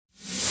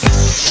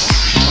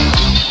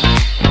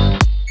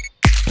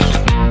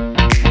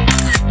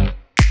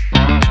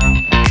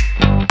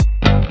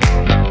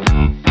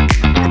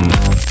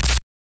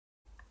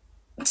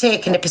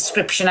taking a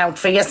prescription out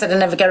for you. I said I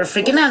never get a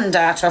friggin'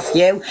 handout off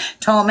you,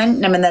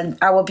 tormenting him, and then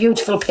our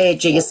beautiful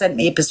Paige, you sent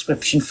me a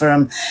prescription for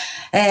him.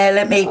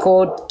 Let me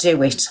go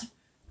do it.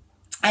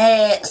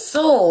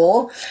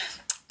 So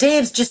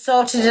Dave's just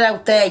sorted it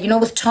out there, you know,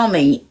 with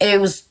Tommy,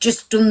 who's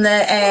just done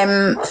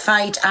the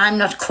fight, I'm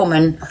not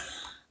coming.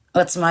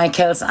 That's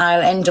Michael's.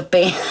 I'll end up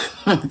being...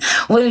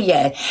 Well,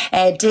 yeah.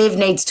 Dave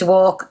needs to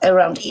walk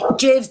around.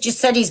 Dave's just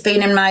said he's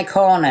been in my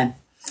corner.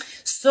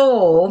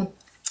 So,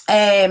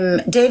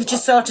 Dave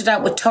just sorted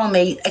out with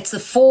Tommy. It's the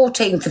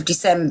 14th of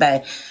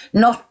December.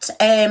 Not,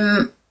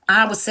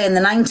 I was saying the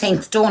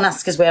 19th. Don't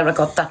ask us where I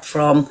got that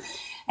from.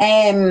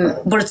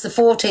 But it's the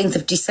 14th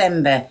of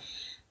December.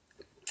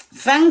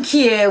 Thank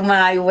you,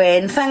 my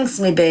win. Thanks,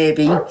 me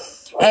baby.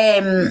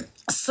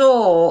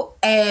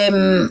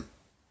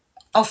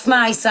 Off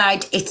my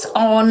side, it's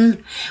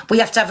on. We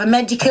have to have a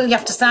medical, you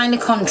have to sign a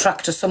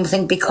contract or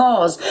something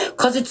because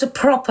it's a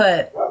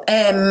proper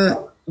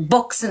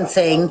boxing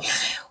thing.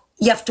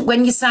 You have to,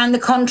 when you sign the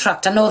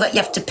contract, I know that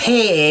you have to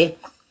pay.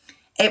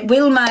 It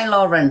will, my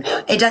Lauren.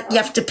 You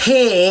have to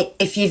pay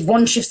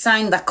once you've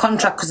signed that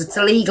contract because it's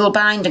a legal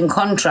binding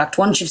contract.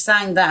 Once you've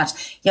signed that,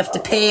 you have to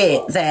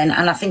pay then,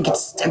 and I think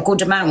it's a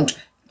good amount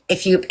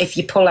if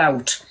you pull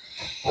out.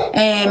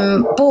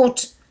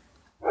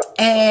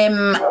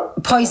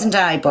 Poisoned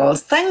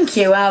eyeballs. Thank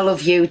you. I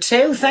love you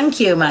too. Thank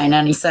you, my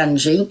nanny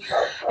Sanji.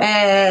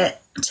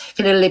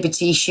 Taking a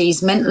liberty.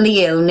 She's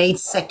mentally ill,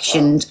 needs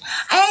sectioned.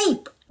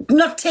 Hey,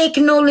 not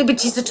taking no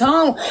liberties at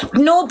all.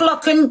 No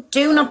blocking.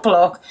 Do not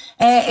block.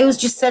 Who's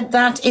just said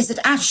that? Is it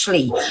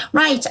Ashley?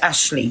 Right,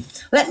 Ashley.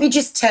 Let me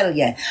just tell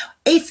you.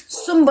 If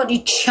somebody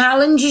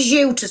challenges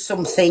you to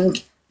something,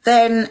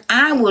 then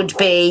I would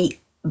be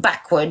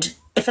backward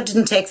if I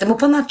didn't take them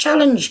up on that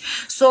challenge.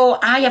 So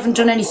I haven't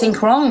done anything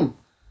wrong.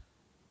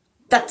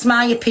 That's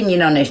my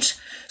opinion on it.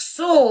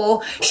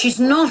 So she's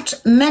not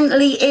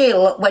mentally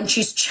ill when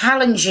she's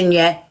challenging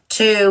you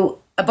to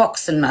a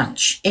boxing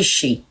match, is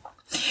she?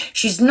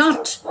 She's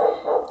not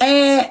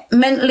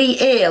mentally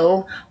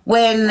ill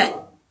when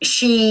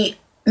she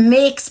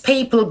makes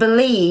people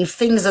believe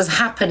things is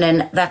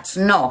happening that's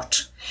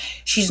not.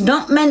 She's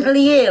not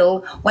mentally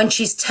ill when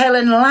she's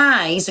telling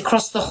lies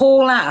across the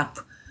whole app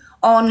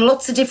on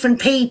lots of different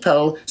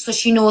people, so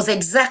she knows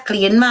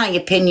exactly, in my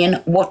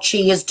opinion, what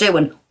she is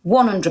doing.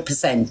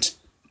 100%.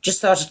 Just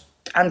thought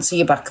I'd answer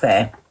you back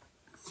there.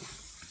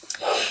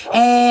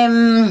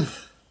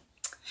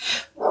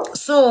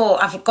 So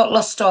I've got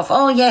lost off.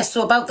 Oh, yeah,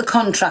 so about the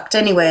contract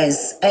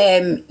anyways.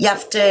 You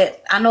have to,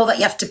 I know that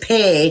you have to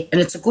pay,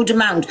 and it's a good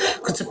amount,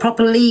 because it's a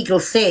proper legal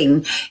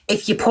thing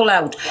if you pull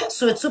out.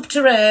 So it's up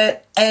to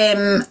her.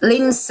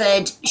 Lynn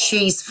said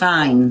she's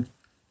fine.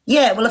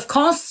 Yeah, well, of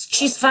course,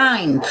 she's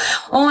fine.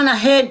 Oh, and I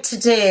heard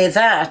today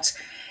that,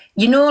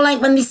 you know,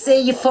 like when they say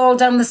you fall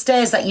down the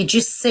stairs, that you're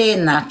just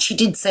saying that. She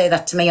did say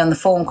that to me on the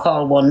phone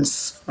call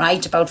once,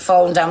 right, about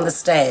falling down the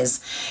stairs.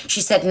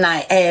 She said,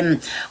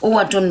 oh,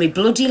 I done me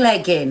bloody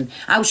leg in.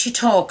 How she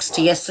talks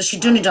to you, so she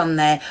done it on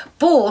there.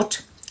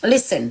 But,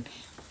 listen,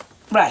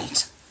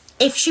 right,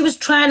 if she was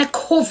trying to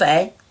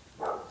cover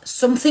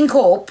something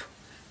up,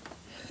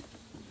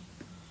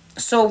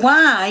 so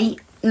why...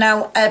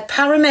 Now, a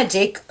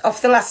paramedic of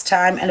the last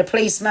time and a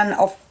policeman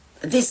of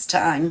this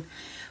time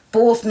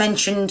both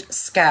mentioned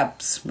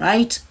scabs,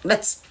 right?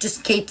 Let's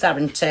just keep that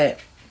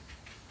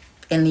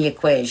in the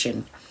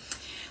equation.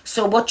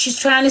 So what she's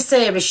trying to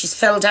say is she's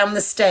fell down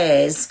the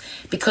stairs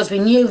because we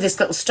knew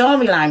this little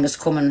storyline was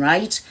coming,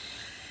 right?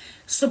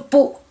 So,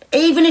 but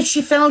even if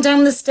she fell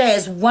down the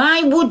stairs,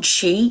 why would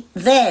she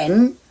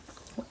then...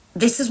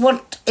 This is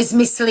what is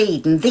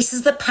misleading. This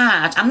is the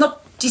part... I'm not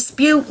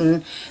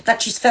disputing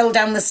that she's fell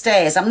down the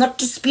stairs. I'm not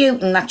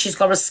disputing that she's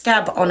got a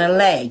scab on her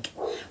leg,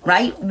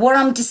 right? What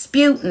I'm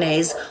disputing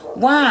is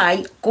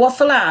why go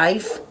off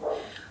alive,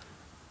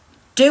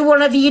 do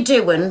whatever you're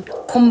doing,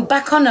 come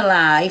back on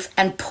alive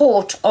and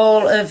put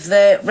all of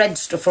the red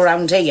stuff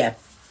around here.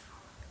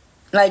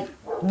 Like,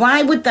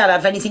 why would that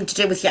have anything to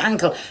do with your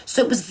ankle?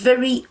 So it was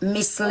very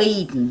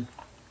misleading.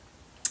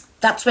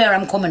 That's where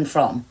I'm coming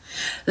from.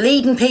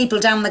 Leading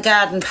people down the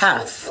garden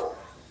path.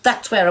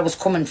 That's where I was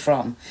coming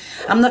from.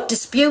 I'm not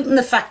disputing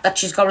the fact that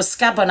she's got a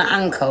scab on her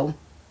ankle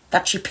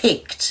that she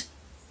picked.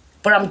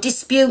 But I'm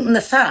disputing the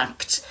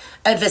fact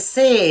of her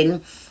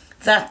saying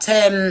that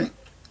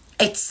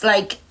it's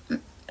like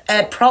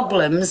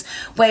problems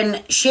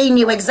when she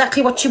knew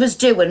exactly what she was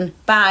doing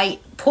by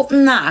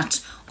putting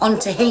that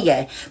onto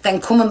here, then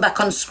coming back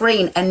on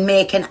screen and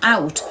making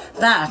out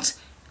that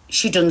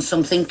she done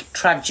something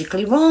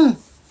tragically wrong.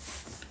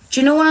 Do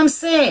you know what I'm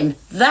saying?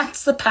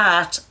 That's the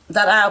part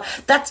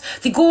that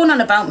they're going on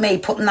about me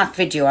putting that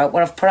video out,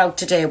 what I've put out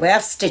today, where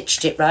I've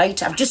stitched it,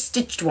 right? I've just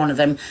stitched one of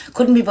them.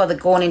 Couldn't be bothered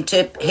going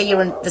into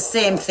hearing the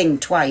same thing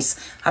twice.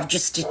 I've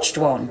just stitched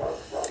one.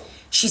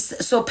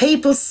 So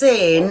people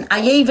saying,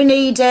 I even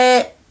need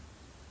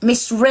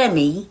Miss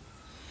Remy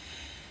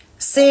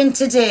saying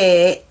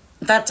today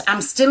that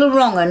I'm still a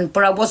wrong un,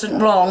 but I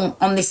wasn't wrong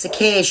on this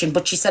occasion.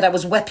 But she said I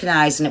was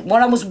weaponising it.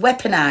 What I wasn't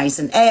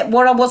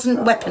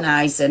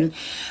weaponising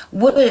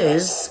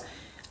was,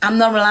 I'm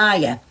not a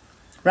liar,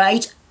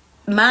 right?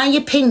 My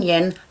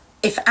opinion,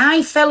 if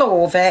I fell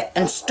over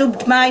and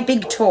stubbed my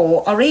big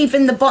toe, or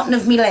even the bottom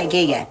of my leg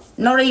here,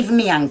 not even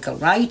my ankle,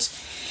 right?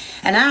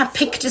 And I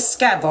picked a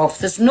scab off,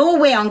 there's no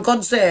way on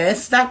God's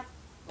earth that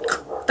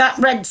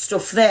red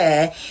stuff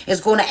there is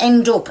going to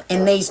end up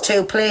in these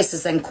two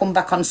places and come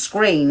back on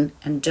screen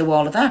and do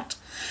all of that.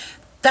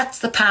 That's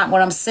the part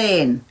where I'm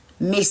saying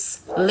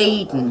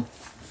misleading.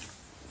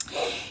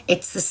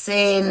 It's the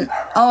saying,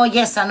 oh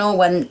yes, I know,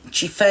 when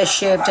she first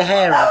shaved her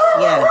hair off,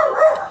 yeah.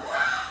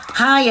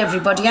 Hi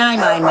everybody, I'm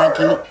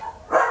Maggie.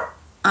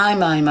 I'm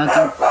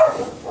Maggie.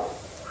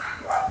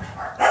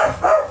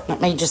 Let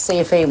me just see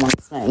if he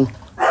wants me.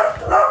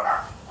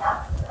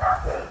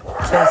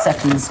 2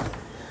 seconds.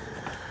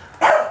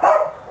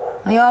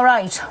 Are you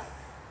alright?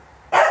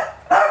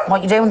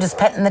 What you doing, just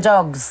petting the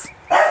dogs?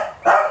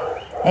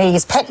 Hey,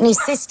 he's petting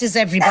his sisters,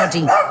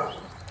 everybody.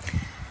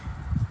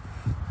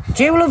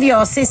 Do you love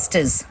your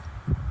sisters?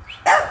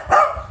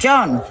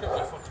 John?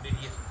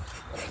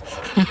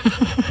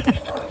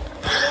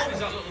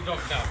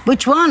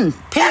 Which one?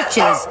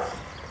 Peaches?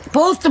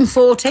 Both them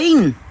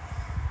 14.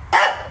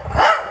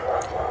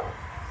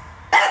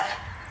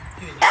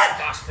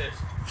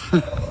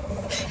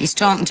 He's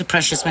talking to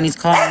Precious when he's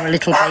calling her a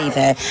little bee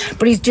there.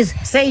 But he's just,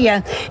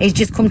 he's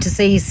just come to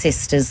see his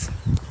sisters.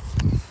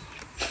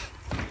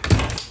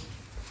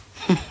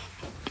 I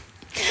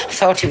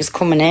thought he was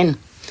coming in.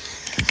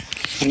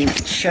 And he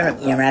went, shut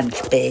up, you rag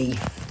bee.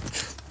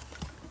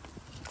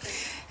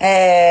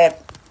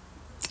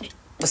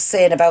 Was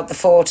saying about the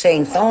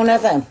 14th. Oh,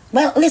 never.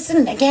 Well,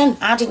 listen, again,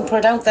 I didn't put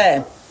it out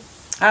there.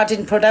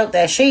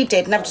 She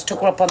did, and I've just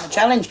took her up on the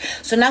challenge.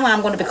 So now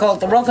I'm going to be called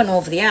the wrong 'un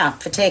over the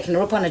app for taking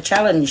her up on a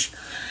challenge.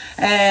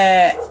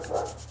 And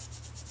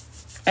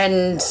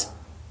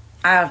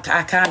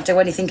I can't do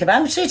anything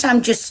about it.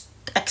 I'm just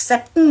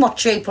accepting what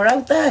she put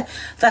out there.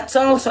 That's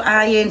all, so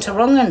I ain't a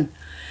wrong 'un.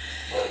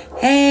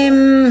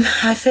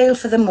 I feel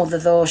for the mother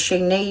though. She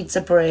needs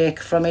a break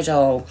from it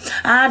all.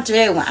 I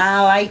do.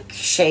 I like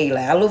Sheila.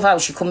 I love how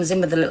she comes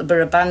in with a little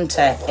bit of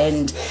banter,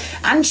 and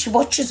she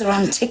watches her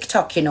on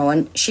TikTok, you know,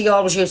 and she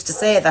always used to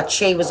say that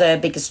she was her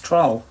biggest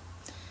troll.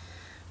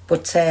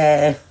 But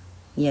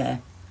yeah,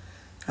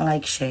 I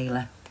like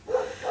Sheila.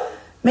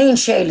 Me and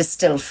Sheila's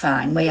still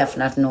fine. We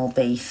haven't had no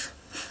beef.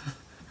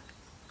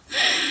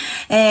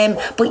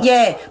 But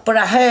yeah, but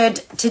I heard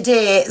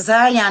today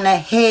Ziana,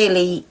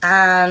 Hayley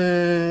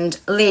and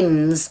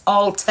Lynn's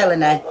all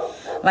telling her,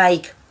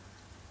 like,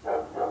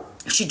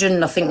 she done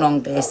nothing wrong,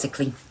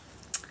 basically.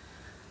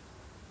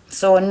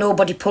 So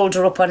nobody pulled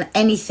her up on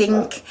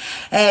anything.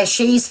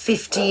 She's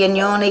 50 and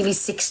you're nearly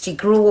 60.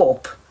 Grow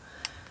up.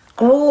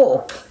 Grow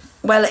up.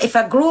 Well, if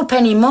I grow up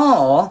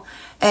anymore,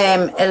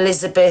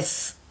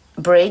 Elizabeth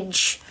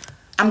Bridge,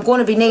 I'm going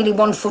to be nearly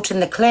 1 foot in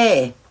the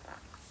clay.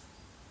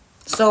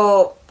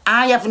 So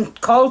I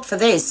haven't called for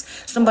this.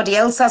 Somebody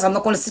else has. I'm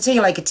not going to sit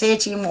here like a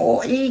tatey and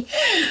Morty.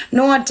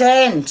 No, I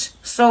daren't.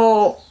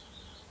 So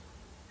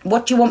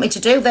what do you want me to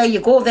do? There you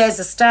go. There's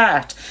a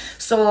start.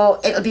 So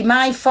it'll be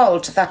my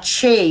fault that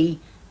she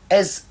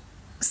has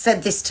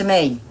said this to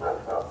me.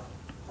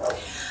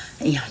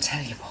 Yeah, I'll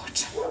tell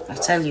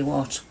you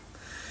what.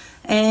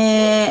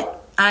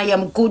 I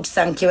am good,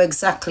 thank you.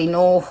 Exactly.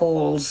 No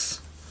holes.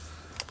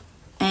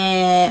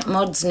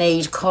 Mods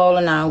need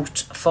calling out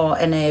for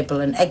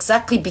enabling.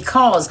 Exactly,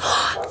 because,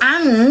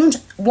 and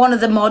one of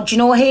the mods, you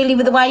know, Hayley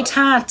with the white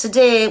heart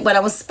today, when I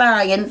was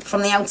spying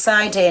from the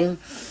outside in,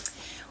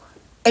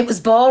 it was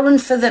boring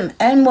for them.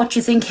 And what do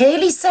you think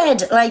Hayley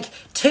said? Like,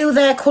 to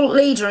their cult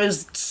leader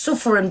who's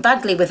suffering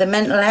badly with her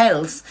mental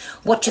health,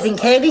 what do you think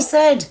Hayley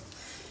said?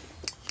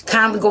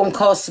 Can't we go and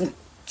cause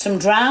some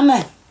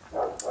drama?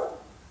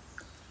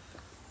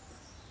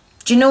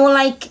 Do you know,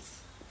 like,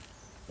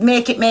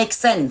 make it make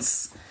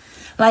sense?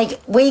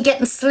 Like, we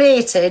getting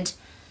slated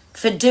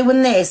for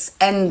doing this,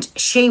 and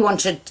she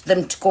wanted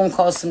them to go and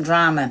cause some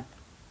drama.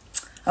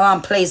 Oh,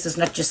 I'm pleased there's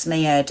not just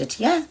me heard it,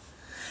 yeah?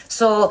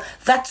 So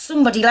that's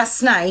somebody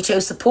last night who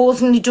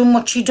supposedly done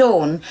what she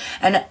done,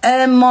 and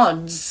her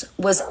mods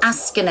was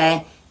asking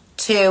her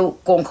to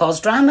go and cause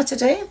drama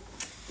today.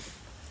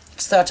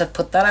 Just thought I'd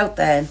put that out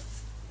there.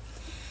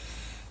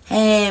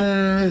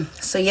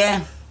 So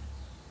yeah.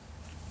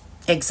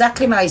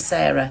 Exactly, my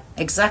Sarah.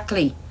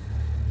 Exactly.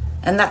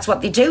 And that's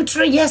what they do to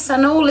her. Yes, I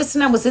know.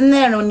 Listen, I was in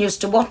there and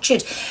used to watch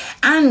it.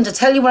 And I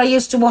tell you what I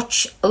used to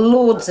watch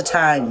loads of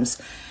times.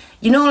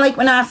 You know, like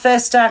when I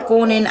first started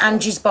going in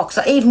Angie's box,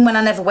 or even when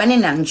I never went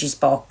in Angie's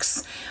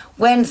box,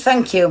 when,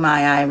 thank you,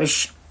 my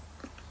Irish,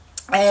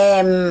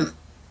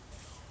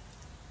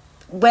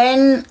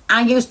 when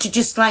I used to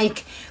just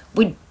like,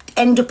 we'd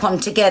end up on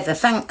together,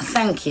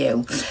 thank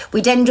you.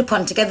 We'd end up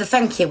on together,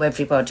 thank you,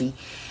 everybody.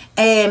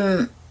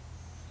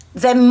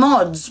 Them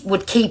mods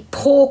would keep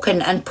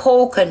poking and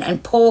poking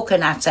and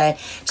poking at her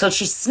till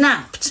she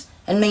snapped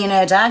and me and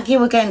her'd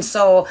argue again.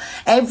 So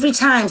every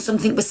time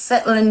something was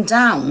settling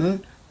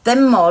down,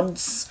 them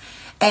mods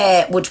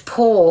would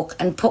poke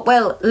and put,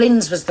 well,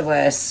 Lynn's was the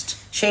worst.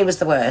 She was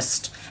the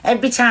worst.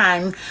 Every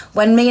time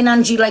when me and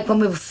Angie, like when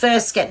we were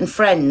first getting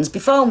friends,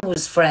 before we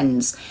was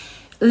friends,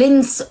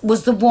 Lynn's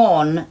was the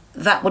one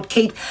that would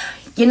keep,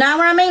 you know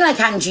what I mean? Like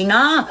Angie,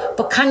 nah.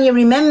 But can you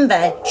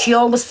remember, she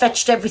always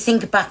fetched everything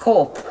back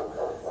up.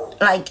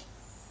 Like,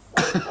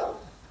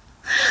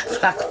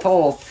 Black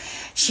Pope.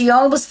 She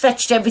always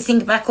fetched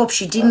everything back up.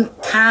 She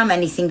didn't calm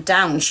anything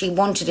down. She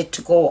wanted it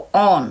to go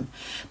on.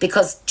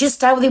 Because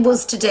just how they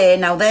was today,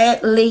 now their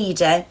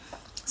leader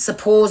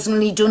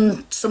supposedly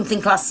done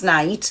something last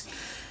night.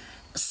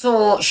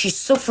 So she's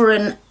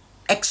suffering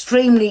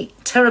extremely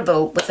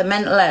terrible with her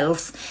mental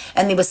health.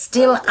 And they were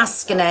still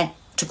asking her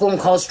to go and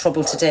cause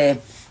trouble today.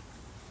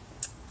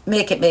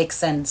 Make it make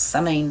sense.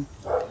 I mean,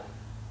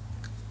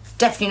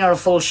 definitely not a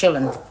full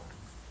shilling.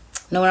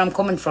 Know where I'm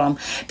coming from?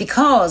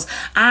 Because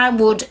I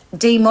would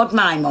demod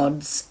my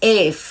mods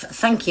if,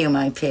 thank you,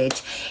 my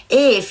page,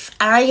 if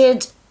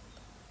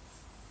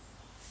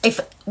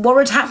what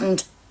had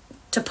happened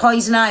to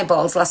Poison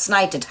Eyeballs last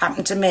night had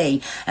happened to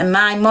me, and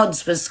my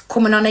mods was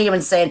coming on here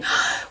and saying,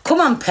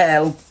 come on,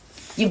 Pearl,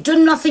 you've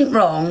done nothing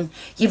wrong,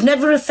 you've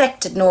never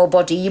affected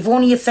nobody, you've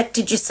only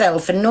affected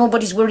yourself, and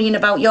nobody's worrying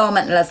about your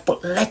mental health,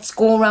 but let's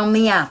go around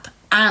the app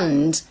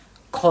and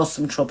cause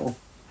some trouble.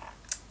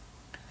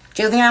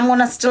 Do you think I'm going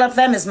to still have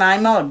them as my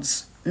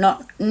mods?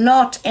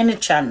 Not in a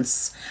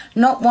chance.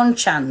 Not one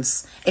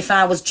chance. If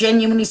I was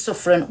genuinely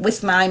suffering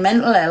with my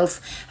mental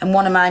health and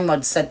one of my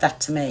mods said that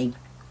to me.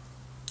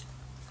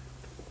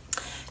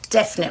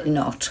 Definitely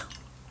not.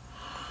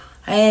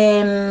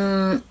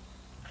 I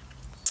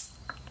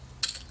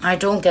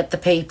don't get the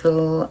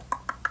people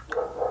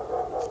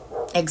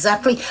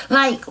exactly.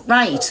 Like,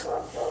 right.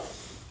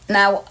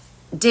 Now,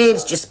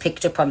 Dave's just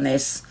picked up on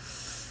this.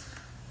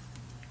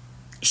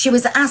 She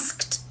was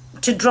asked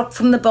to drop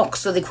from the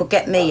box so they could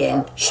get me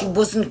in. She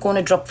wasn't going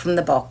to drop from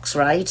the box,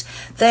 right?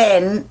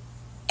 Then,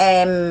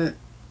 in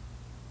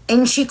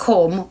she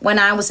come when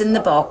I was in the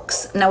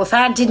box. Now, if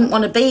I didn't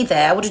want to be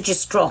there, I would have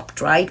just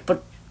dropped, right?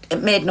 But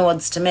it made no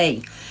odds to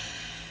me.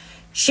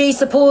 She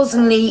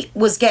supposedly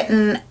was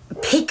getting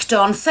picked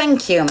on.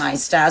 Thank you, my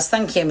stars.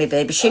 Thank you, me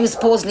baby. She was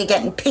supposedly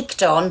getting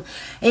picked on.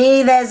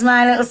 Hey, there's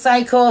my little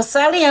psycho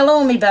Sally.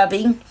 Hello, me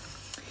baby.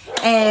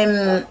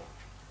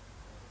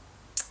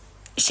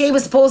 She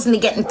was supposedly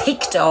getting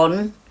picked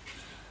on,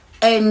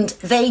 and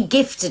they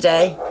gifted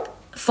her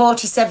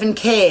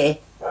 47k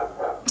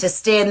to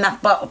stay in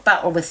that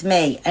battle with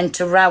me and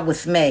to row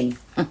with me.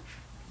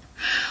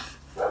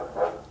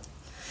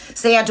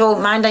 See, I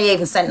don't mind. I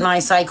even sent my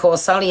psycho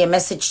Sally a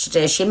message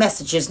today. She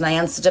messages and I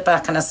answered her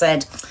back and I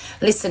said,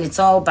 listen, it's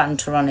all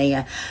banter on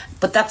here.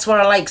 But that's what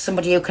I like,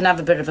 somebody who can have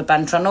a bit of a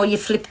banter. I know you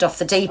flipped off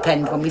the deep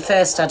end when we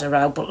first had a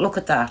row, but look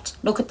at that.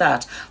 Look at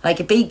that. Like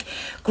a big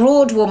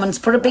growed woman's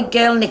put a big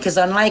girl knickers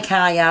on like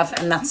I have,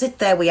 and that's it.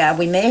 There we are.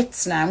 We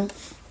mates now.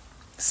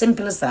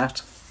 Simple as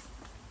that.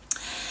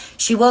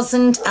 She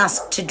wasn't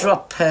asked to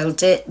drop, Pearl.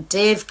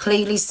 Dave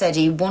clearly said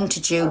he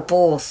wanted you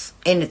both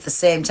in at the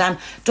same time.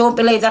 Don't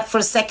believe that for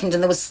a second.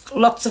 And there was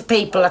lots of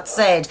people that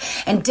said,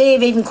 and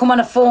Dave even come on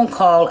a phone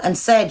call and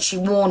said she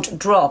won't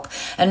drop.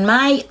 And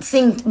my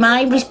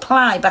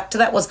reply back to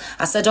that was,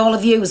 I said, all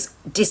of yous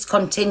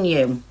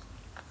discontinue.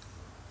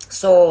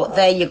 So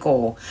there you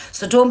go.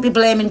 So don't be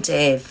blaming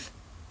Dave.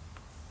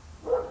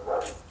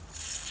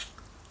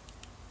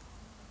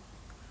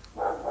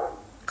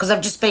 Because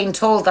I've just been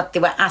told that they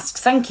were asked.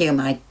 Thank you,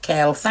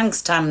 Michael.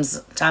 Thanks,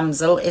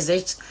 Tamzel, is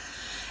it?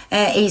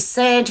 He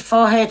said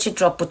for her to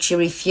drop, but she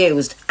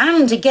refused.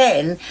 And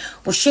again,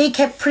 was she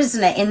kept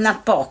prisoner in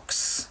that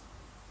box?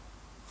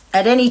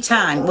 At any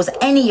time, was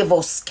any of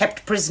us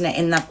kept prisoner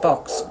in that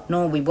box?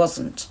 No, we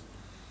wasn't.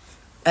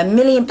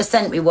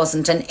 1,000,000% we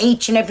wasn't. And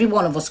each and every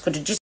one of us could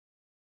have just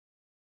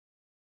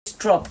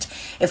dropped.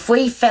 If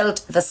we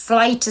felt the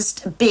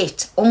slightest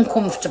bit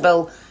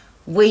uncomfortable,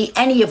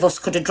 any of us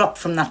could have dropped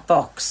from that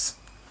box.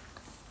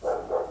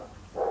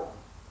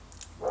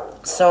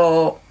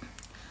 So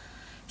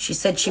she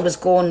said she was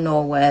going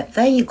nowhere.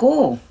 There you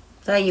go.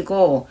 There you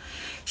go.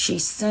 She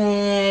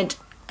said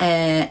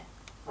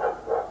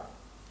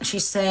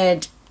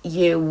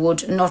you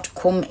would not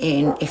come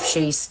in if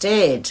she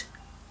stayed.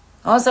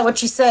 Oh, is that what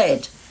she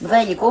said? Well,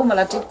 there you go. Well,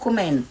 I did come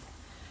in.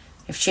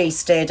 If she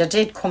stayed, I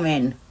did come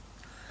in.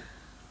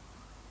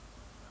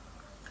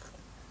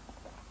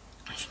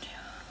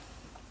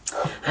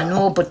 I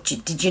know, but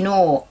did you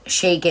know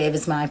she gave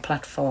us my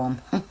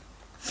platform?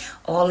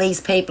 All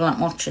these people that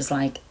watch us,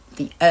 like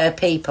the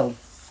people.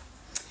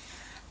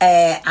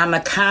 I'm a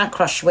car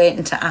crash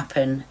waiting to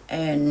happen,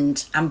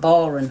 and I'm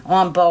boring. Oh,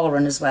 I'm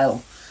boring as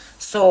well.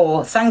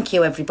 So thank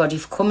you everybody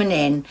for coming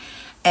in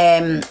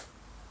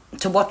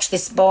to watch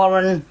this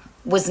boring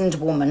wizened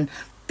woman.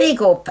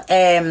 Big up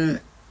is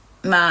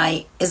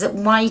it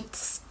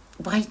White?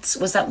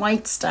 Was that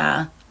White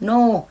Star?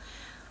 No,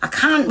 I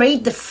can't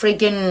read the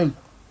friggin'.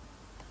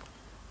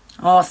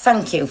 Oh,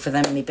 thank you for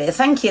them, me babe.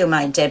 Thank you,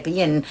 my Debbie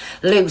and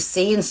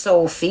Lucy and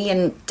Sophie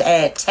and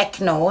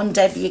Techno and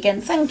Debbie again.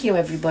 Thank you,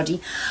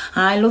 everybody.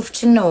 I love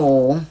to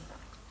know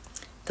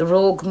the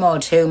rogue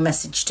mod who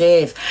messaged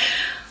Dave.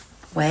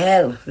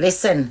 Well,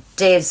 listen,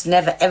 Dave's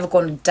never ever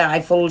going to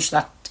divulge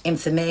that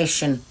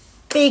information.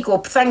 Big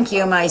up. Thank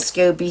you, my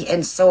Scooby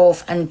and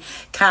Soph and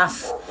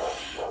Kath.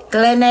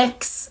 Glen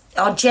X,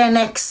 or Gen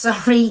X,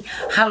 sorry.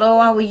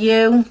 Hello, how are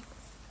you?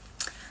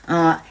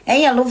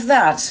 Hey, I love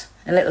that.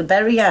 A little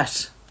berry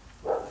hat.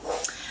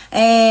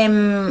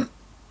 Yeah,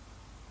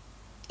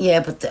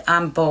 but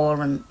I'm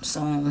boring,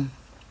 so I'm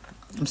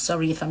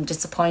sorry if I'm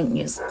disappointing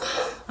you.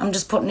 I'm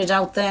just putting it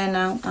out there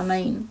now. I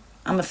mean,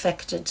 I'm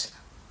affected.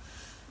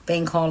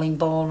 Being calling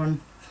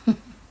boring.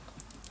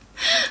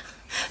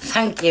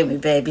 Thank you, my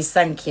babies,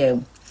 thank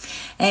you.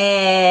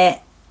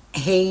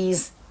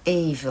 He's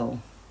evil.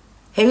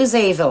 Who's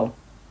evil?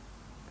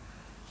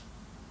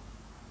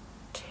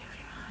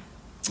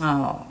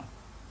 Oh.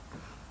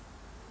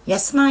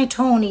 Yes, my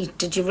Tony,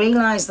 did you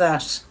realise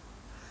that?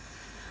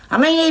 I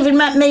mean, even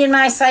me and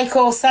my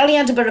psycho Sally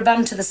had a bit of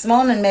banter this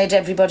morning and made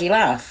everybody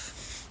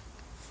laugh.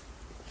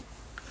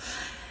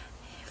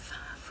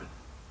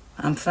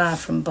 I'm far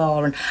from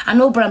boring. I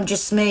know, but I'm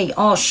just me.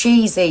 Oh,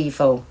 she's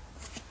evil.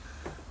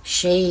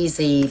 She's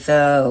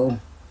evil.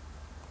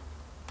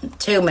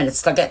 2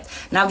 minutes, I'll get...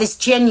 Now, this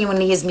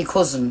genuinely is my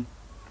cousin.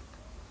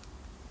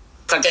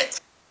 Forget.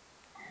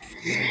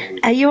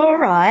 Are you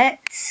alright?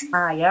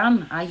 I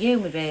am. Are you,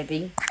 my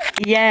baby?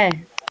 Yeah.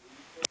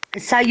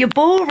 So you're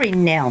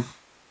boring now?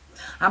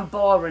 I'm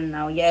boring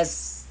now,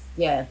 yes.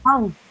 Yeah.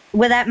 Oh,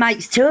 well, that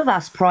makes two of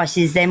us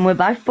prices then. We're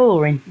both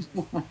boring.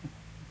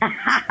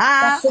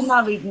 That's a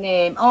married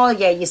name. Oh,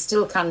 yeah, you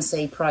still can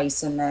say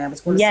price in there. I was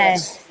going to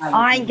say...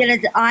 I ain't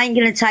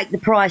gonna take the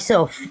price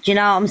off. Do you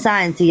know what I'm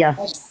saying to you?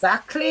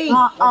 Exactly.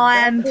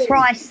 I am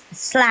price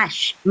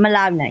 /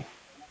 Maloney.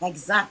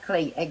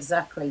 Exactly.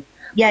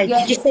 Yeah,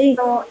 did you see?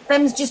 So,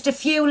 them's just a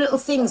few little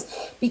things.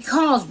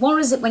 Because what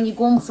is it when you're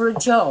going for a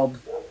job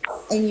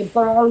and you've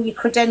got all your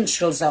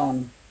credentials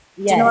on?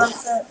 Yeah. Do you know what I'm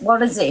saying?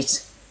 What is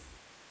it?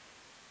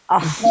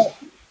 Oh.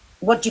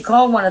 What do you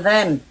call one of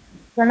them?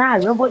 I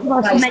don't know. What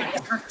was it?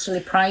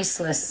 Actually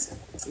priceless.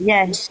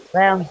 Yeah,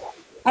 well.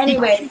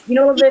 Anyway, you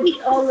know, a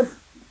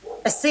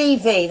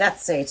CV,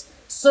 that's it.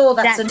 So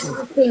that's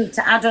another thing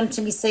to add on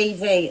to my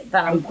CV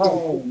that I'm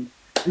born.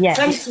 Yeah.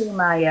 Thank you,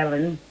 my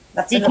Ellen.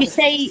 Did you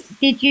see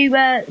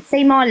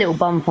my little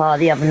bonfire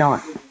the other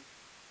night?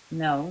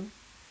 No.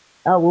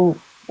 Oh, well,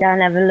 go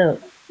and have a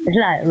look. It's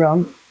later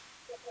on.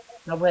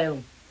 I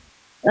will.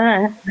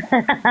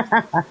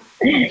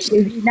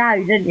 You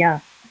know, didn't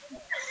you?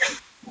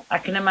 I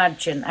can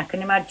imagine.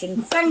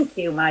 Thank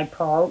you, my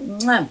Paul.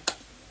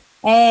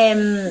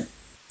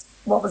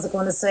 What was I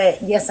going to say?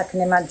 Yes, I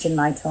can imagine,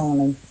 my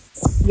Tony.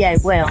 Yeah,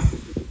 well,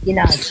 you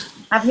know.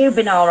 Have you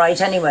been all right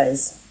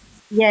anyways?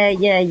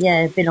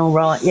 Yeah, been all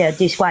right. Yeah,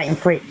 just waiting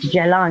for it to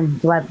gel on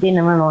to have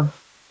dinner, haven't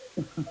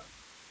I?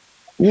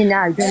 You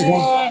know, don't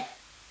you?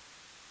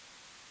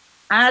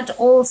 Add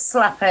all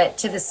slapper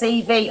to the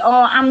CV.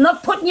 Oh, I'm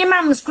not putting your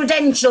mum's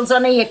credentials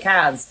on here,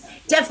 Kaz.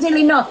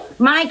 Definitely not.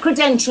 My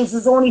credentials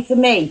is only for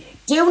me.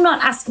 Do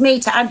not ask me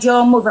to add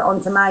your mother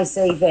onto my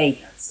CV.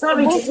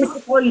 Sorry to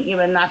disappoint you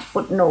in that,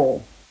 but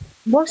no.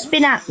 What's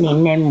been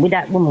happening then with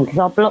that woman? Because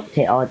I blocked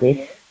it, I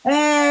did.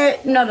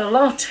 Not a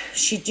lot.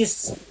 She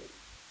just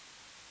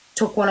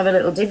took one of her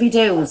little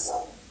divvy-doos.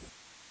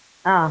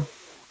 Ah.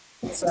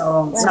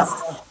 So,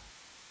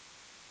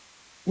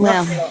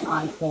 not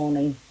my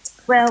Tony.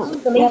 Well,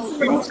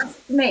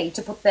 asked me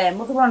to put their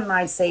mother on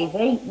my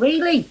CV.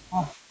 Really?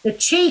 Oh. The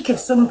cheek of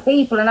some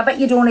people, and I bet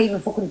you don't even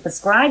fucking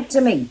prescribe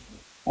to me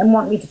and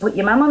want me to put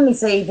your mum on my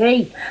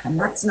CV. And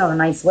that's not a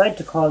nice word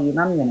to call your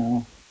mum, you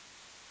know.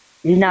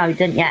 You know,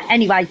 don't you?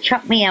 Anyway,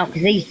 chuck me out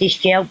because he's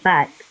just jailed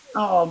back.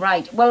 Oh,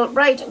 right. Well,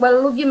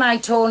 love you, my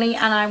Tony,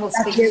 and I will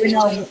speak to you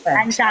later.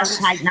 And don't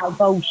take no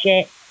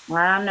bullshit.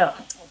 I know.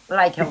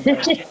 Like how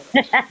See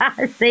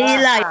you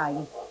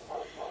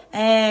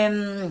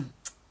later.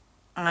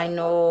 I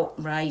know,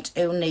 right,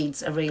 who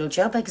needs a real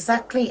job?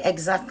 Exactly.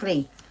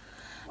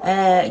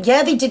 Yeah,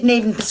 they didn't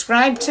even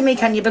prescribe to me,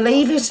 can you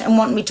believe it? And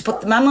want me to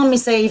put the mum on my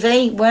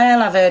CV.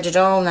 Well, I've heard it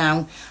all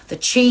now. The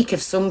cheek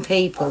of some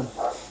people.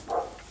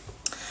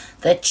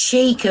 The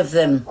cheek of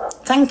them.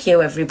 Thank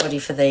you, everybody,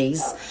 for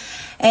these.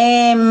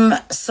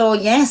 So,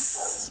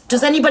 yes.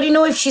 Does anybody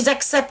know if she's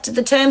accepted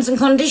the terms and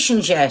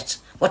conditions yet?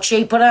 What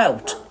she put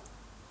out?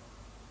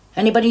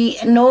 Anybody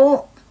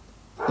know?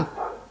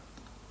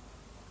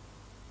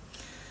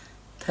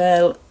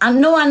 Pearl. I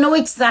know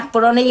it's that,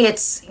 but on here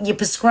it's you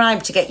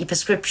prescribe to get your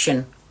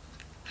prescription.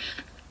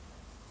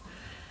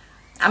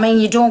 I mean,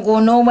 you don't go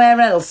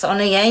nowhere else on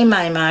here,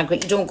 my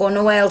Margaret. You don't go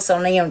nowhere else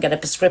on here and get a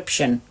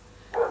prescription.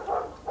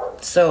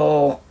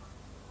 So,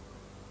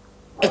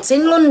 it's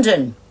in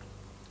London.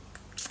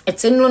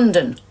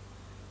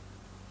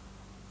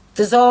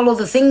 There's all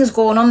other things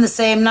going on the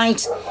same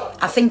night.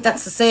 I think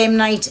that's the same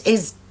night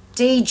is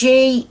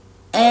DG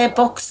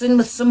boxing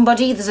with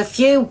somebody. There's a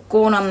few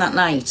going on that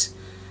night.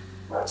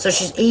 So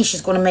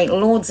she's going to make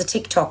loads of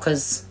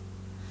TikTokers.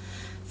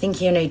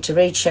 Think you need to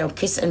reach out,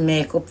 kiss and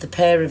make up the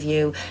pair of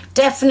you.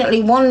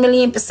 Definitely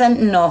 1,000,000%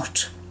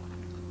 not.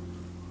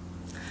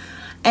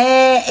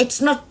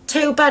 It's not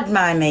too bad,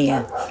 my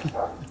Mia.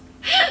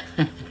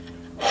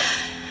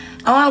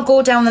 I'll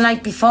go down the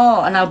night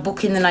before and I'll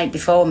book in the night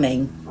before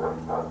me.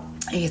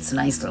 It's a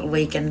nice little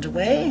weekend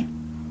away.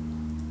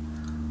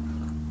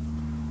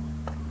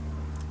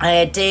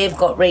 Dave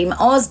got Reem.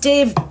 Oh, is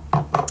Dave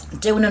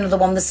doing another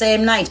one the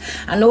same night?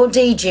 I know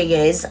DG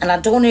is, and I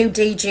don't know who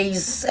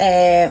DG's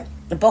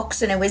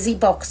boxing. Who is he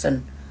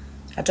boxing?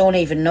 I don't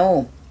even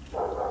know.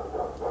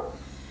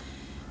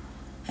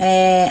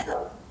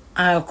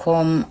 I'll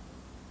come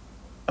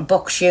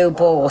box you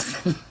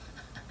both.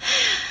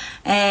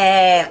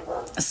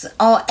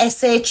 Oh,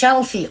 S.H.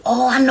 Alfie.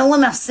 Oh, I know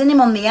him. I've seen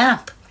him on the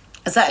app.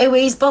 Is that who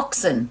he's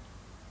boxing?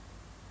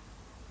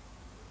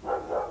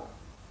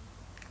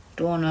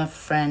 Don't have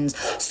friends.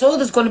 So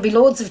there's going to be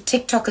loads of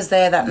TikTokers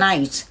there that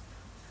night.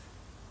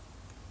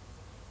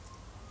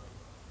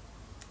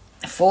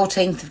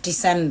 14th of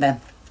December.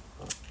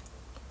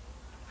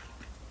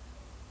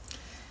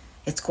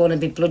 It's going to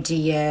be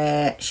bloody,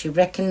 she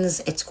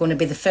reckons it's going to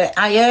be the first.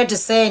 I heard her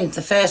saying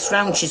the first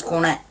round she's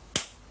going to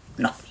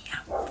knock me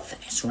out the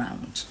first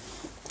round.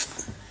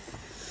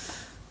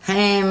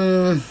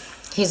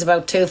 He's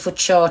about 2 foot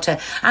shorter.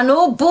 I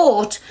know,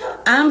 but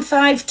I'm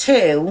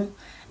 5'2",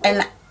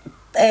 and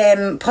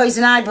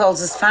Poison Eyeballs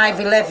is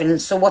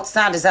 5'11", so what's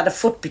that? Is that a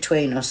foot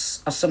between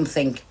us or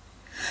something?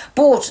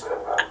 But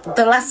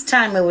the last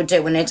time we were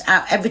doing it,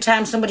 every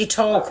time somebody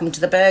talked to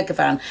the burger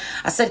van,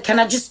 I said, can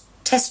I just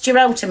test you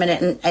out a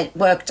minute? And it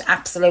worked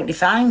absolutely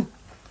fine.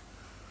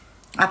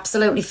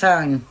 Absolutely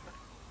fine.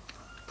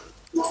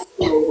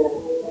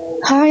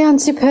 Hi,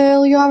 Auntie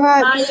Pearl, you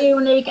alright? Hi,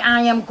 Unique.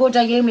 I am good.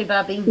 Are you, me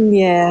baby?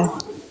 Yeah.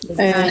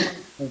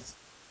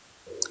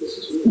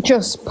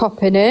 Just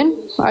popping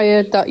in. I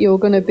heard that you're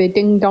going to be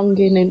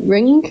ding-donging in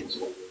Ring.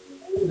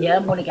 Yeah,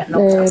 I'm going to get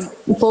knocked out.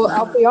 But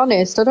I'll be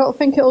honest, I don't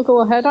think it'll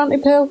go ahead, Auntie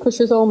Pearl, because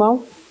she's all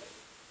mouth.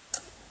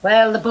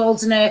 Well, the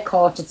ball's in her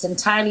court. It's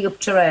entirely up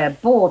to her.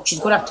 But she's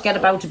going to have to get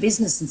about her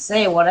business and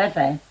say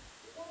whatever.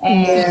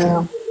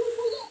 Yeah.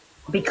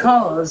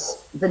 Because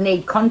they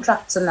need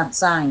contracts and that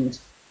signed.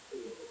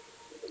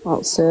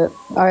 That's it.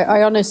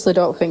 I honestly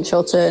don't think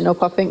she'll turn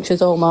up. I think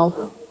she's all mouth.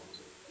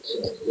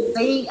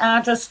 See, I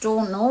just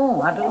don't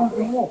know. I don't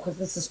know, because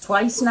this is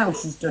twice now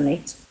she's done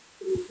it.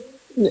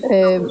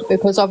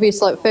 Because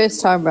obviously, like, first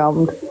time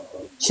round,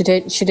 she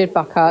did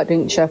back out,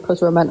 didn't she?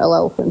 Because of her mental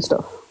health and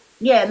stuff.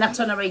 Yeah, and that's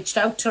when I reached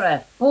out to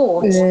her.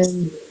 But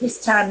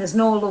this time there's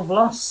no love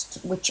lost.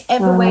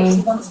 Whichever way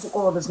she wants to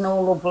go, there's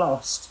no love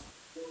lost.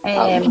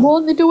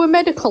 Won't they do a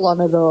medical on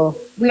her though?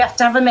 We have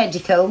to have a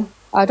medical.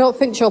 I don't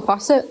think she'll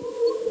pass it.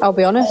 I'll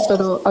be honest.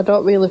 I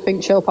don't really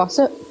think she'll pass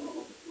it.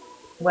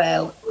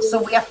 Well,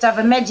 so we have to have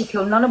a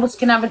medical. None of us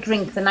can have a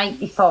drink the night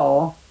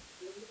before.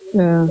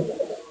 Yeah.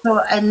 So,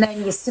 and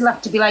then you still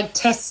have to be like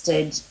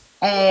tested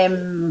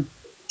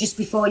just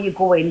before you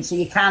go in, so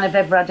you can't have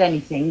ever had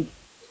anything.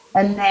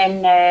 And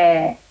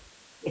then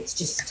it's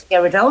just to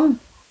get it on.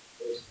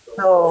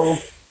 So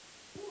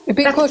It'd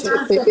be good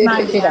if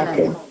it did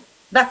happen.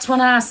 That's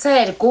when I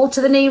said, go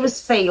to the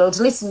nearest field.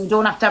 Listen, you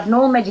don't have to have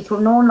no medical,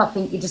 no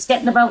nothing. You're just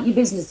getting about your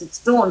business.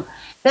 It's done.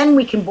 Then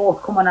we can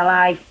both come on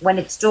alive when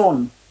it's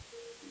done.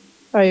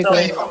 I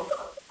agree.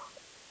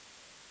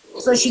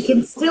 So she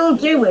can still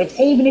do it,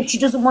 even if she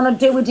doesn't want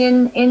to do it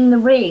in the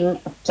ring.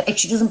 If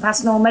she doesn't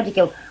pass no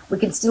medical, we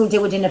can still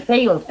do it in a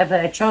field of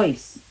her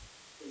choice.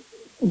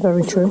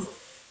 Very true.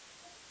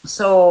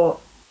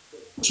 So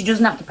she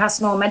doesn't have to pass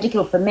no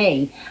medical for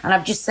me, and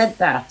I've just said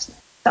that.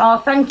 Oh,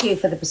 thank you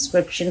for the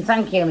prescription.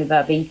 Thank you, my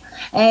baby.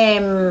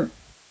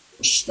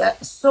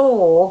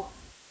 So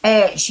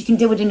she can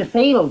do it in a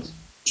field.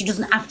 She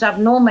doesn't have to have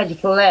no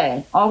medical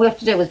there. All we have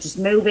to do is just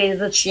move either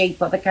the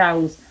sheep or the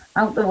cows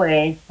out the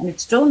way, and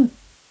it's done.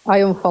 I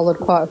unfollowed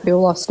quite a few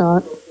last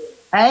night.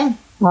 Eh?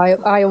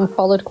 I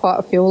unfollowed quite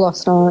a few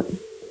last night.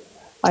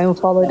 I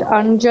unfollowed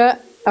Anja.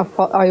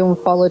 I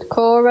unfollowed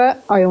Cora.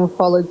 I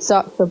unfollowed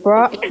Zach the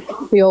Brat.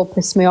 They all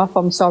pissed me off.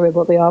 I'm sorry,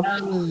 but they have.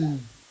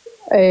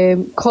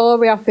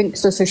 Corey, I think,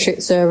 is just a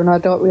shit sir, and I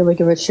don't really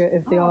give a shit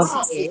if they are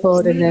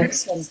recording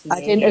this.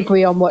 I didn't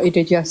agree on what he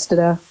did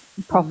yesterday.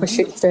 Proper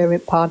shit stirring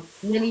pan.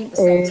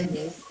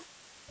 To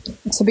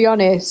be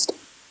honest,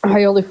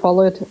 I only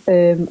followed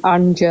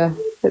Anja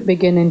at the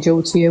beginning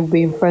due to you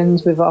being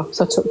friends with her,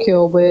 because I took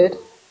your word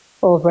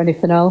over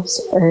anything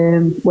else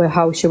with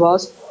how she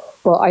was.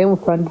 But I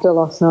unfriended her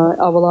last night.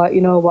 I was like,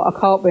 you know what, I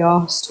can't be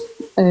arsed.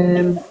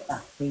 And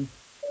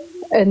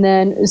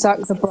then Zach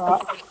the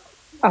Brat,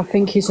 I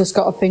think he's just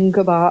got a thing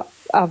about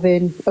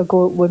having a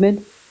go at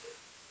women.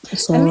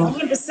 So.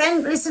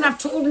 1,000,000%. Listen, I've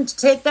told him to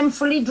take them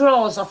fully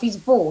draws off his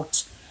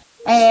boat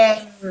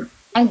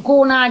and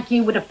go and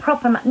argue with a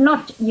proper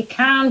man. You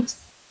can't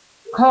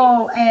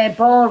call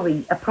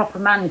Bori a proper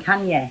man,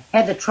 can you?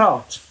 Heather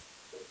Trott.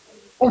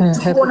 To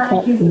go and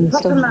argue with a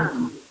proper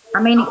man.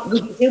 I mean,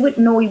 would he do it?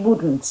 No, he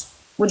wouldn't.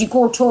 Would you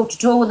go toe to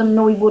toe with him?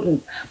 No, he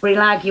wouldn't. But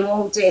he'll argue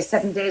all day,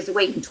 7 days a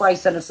week and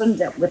twice on a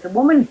Sunday with a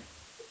woman.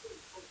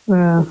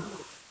 Yeah.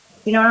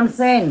 You know what I'm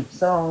saying?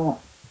 So,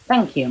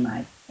 thank you,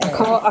 mate.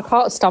 I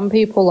can't stand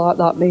people like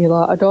that, me.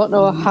 Like, I don't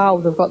know how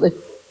they've got the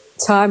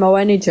time or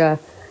energy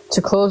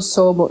to cause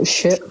so much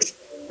shit.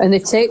 And they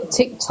take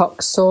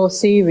TikTok so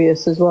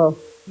serious as well.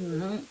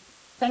 Mm-hmm.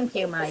 Thank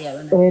you, Maya.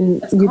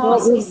 And of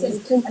course,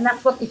 listen, and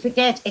that's what they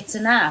forget. It's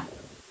an app,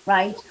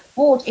 right?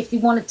 But if you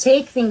want to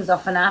take things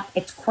off an app,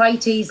 it's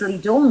quite easily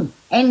done.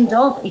 End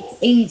of. It's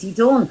easy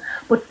done.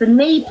 But for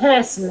me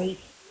personally,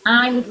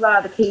 I would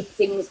rather keep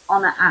things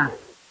on an app,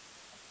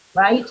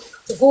 right?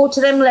 To go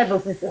to them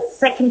levels, this is the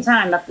second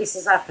time that this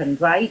has happened,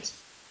 right?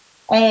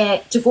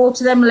 To go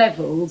to them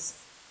levels,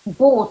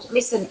 but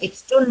listen,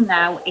 it's done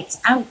now.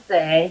 It's out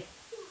there.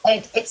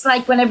 It's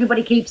like when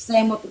everybody keeps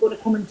saying what they're going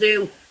to come and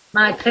do.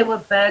 My poor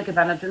burger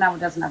van, I don't know, it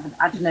doesn't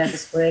have a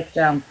nervous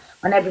breakdown.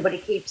 When everybody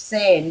keeps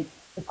saying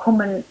they're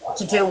coming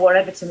to do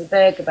whatever to my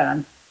burger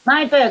van.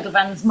 My burger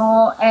van's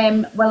more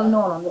well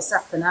known on this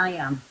app than I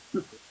am.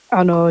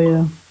 I know,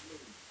 yeah.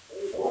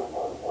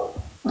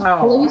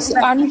 Oh. Please,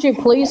 Angie,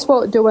 please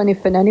won't do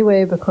anything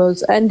anyway,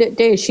 because end of the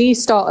day, she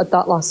started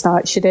that last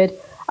night, she did.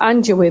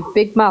 Angie with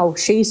Big Mouth,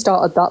 she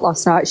started that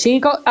last night. She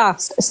got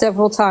asked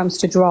several times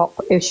to drop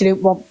if she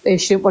didn't want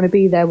to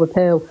be there with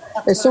Pearl.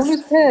 As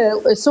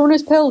soon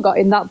as Pearl got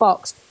in that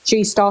box,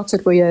 she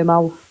started with her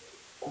mouth.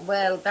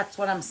 Well, that's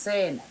what I'm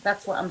saying.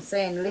 That's what I'm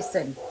saying.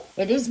 Listen,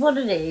 it is what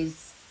it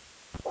is.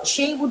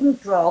 She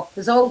wouldn't drop.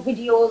 There's all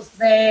videos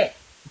there,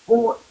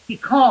 but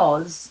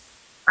because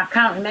I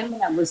can't remember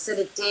now, was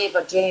it Dave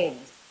or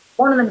James?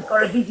 One of them's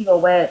got a video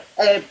where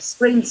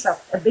screenshot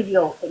a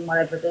video thing,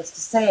 whatever it is,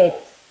 to say,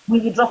 will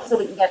you drop so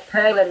we can get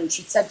Pearl in? And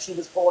she said she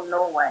was going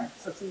nowhere.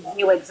 So she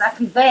knew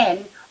exactly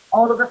then.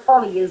 All of the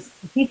followers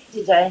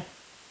gifted her,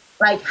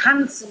 like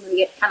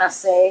handsomely, can I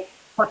say,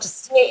 for to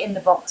stay in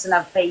the box and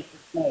have faith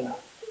with me.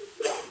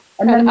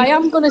 And I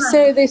am going to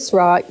say this,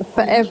 right,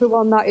 for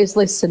everyone that is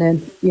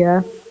listening,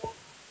 yeah,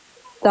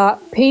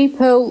 that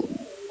people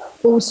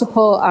who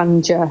support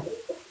Angie,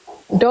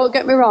 don't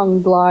get me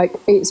wrong, like,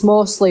 it's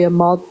mostly a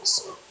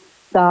mods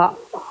that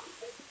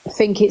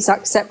think it's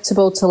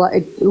acceptable to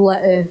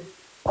let her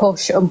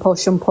push and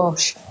push and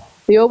push.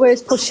 They're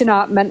always pushing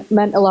out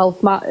mental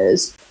health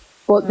matters,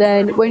 but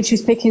then when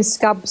she's picking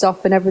scabs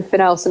off and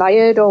everything else, and I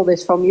heard all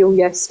this from you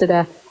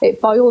yesterday, it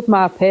boiled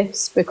my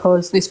piss,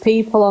 because there's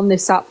people on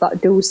this app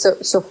that do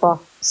suffer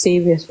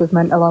serious with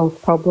mental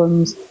health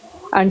problems,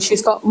 and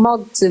she's got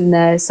mods in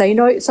there saying,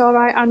 no, it's all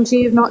right, Angie,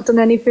 you've not done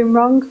anything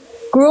wrong.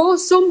 Grow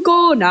some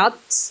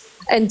gonads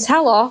and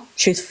tell her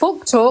she's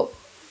fucked up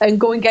and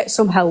go and get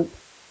some help,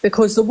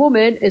 because the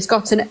woman has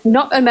got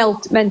not a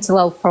mental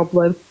health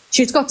problem,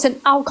 she's got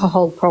an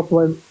alcohol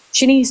problem.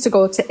 She needs to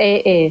go to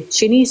AA.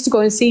 She needs to go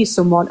and see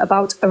someone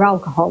about her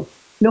alcohol.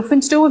 Nothing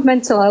to do with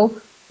mental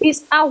health.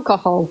 It's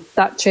alcohol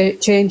that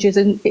changes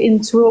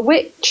into a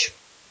witch.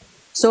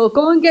 So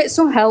go and get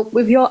some help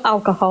with your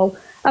alcohol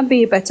and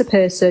be a better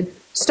person.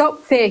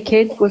 Stop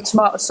faking with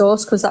tomato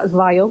sauce, because that's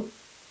vile.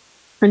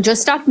 And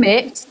just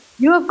admit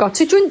you have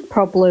got a drink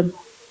problem.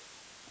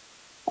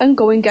 And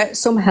go and get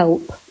some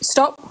help.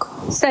 Stop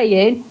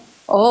saying,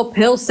 oh,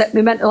 Pearl set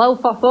me mental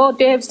health off, oh,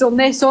 Dave's done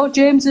this, oh,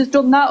 James has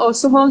done that, or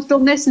someone's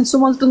done this and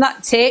someone's done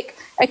that. Take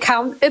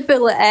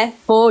accountability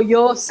for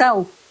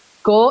yourself.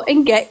 Go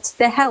and get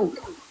the help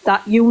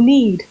that you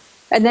need.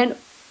 And then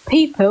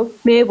people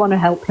may want to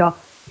help you.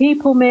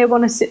 People may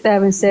want to sit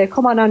there and say,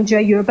 come on,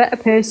 Angie, you're a better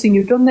person,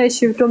 you've done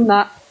this, you've done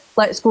that,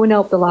 let's go and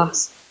help the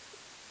lass.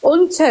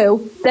 Until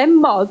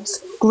them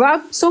mods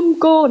grab some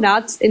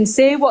gonads and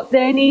say what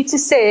they need to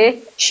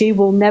say, she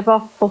will never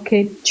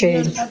fucking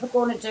change. They're never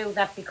going to do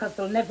that, because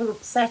they'll never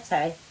upset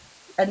her,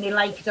 and they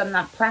like it on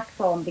that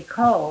platform,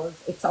 because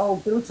it's all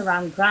built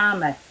around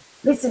drama.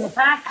 Listen, if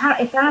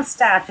I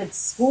started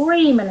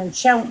screaming and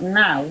shouting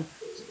now,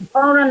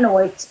 before I know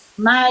it,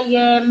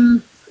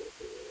 my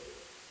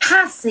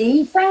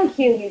Cassie, thank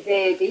you, you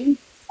baby.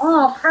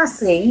 Oh,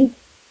 Cassie,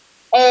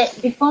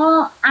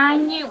 before I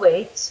knew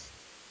it,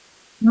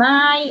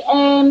 my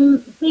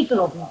big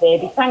lovely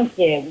baby, thank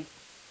you.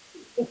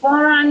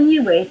 Before I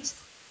knew it,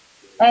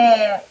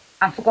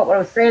 I forgot what I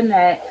was saying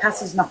there.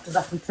 Cassie's knocked us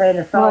off from train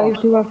of thought. Why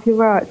do you have your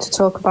right to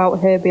talk about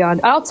her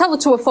behind? I'll tell her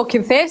to her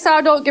fucking face. I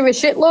don't give a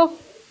shit, love.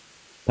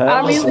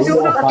 I really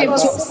do not give a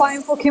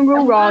flying fucking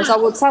rule rise. I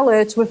will tell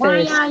her to her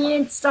face. Why I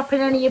ain't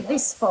stopping any of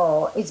this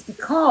for is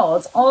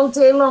because all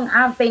day long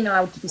I've been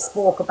allowed to be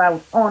spoke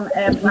about on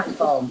a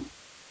platform.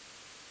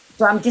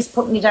 So I'm just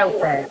putting it out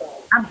there.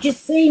 I've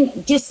just seen,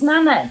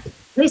 Nana,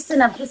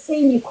 listen, I've just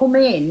seen you come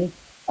in,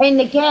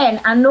 and again,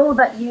 I know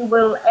that you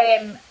will,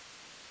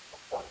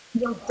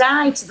 you'll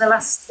die to the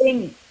last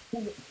thing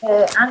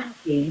for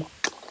Angie,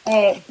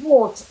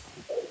 but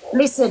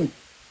listen,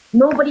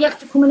 nobody has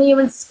to come in here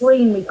and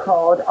screen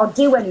record or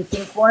do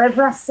anything.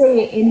 Whatever I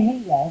say in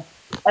here,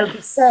 it'll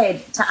be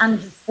said to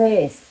Angie's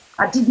face.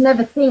 I did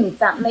never think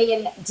that me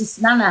and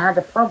Nana had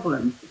a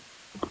problem.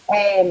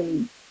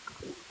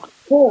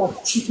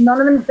 But none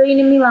of them's been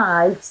in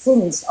my life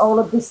since all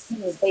of this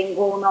thing has been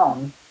going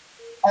on.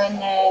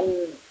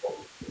 And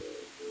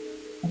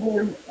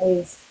who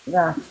is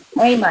that?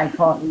 Hey, my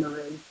partner,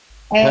 Marie.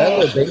 Her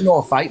would be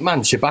no fight,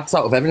 man. She backs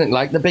out of everything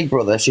like the big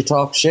brother. She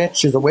talks shit.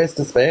 She's a waste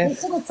of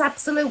space. Listen, it's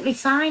absolutely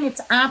fine.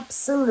 It's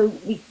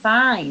absolutely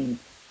fine.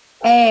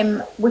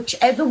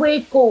 Whichever way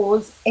it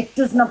goes, it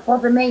does not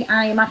bother me.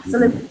 I am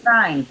absolutely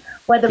fine.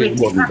 Whether it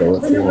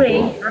happens in a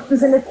ring,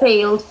 happens in a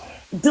field,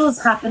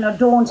 does happen or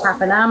don't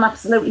happen, I'm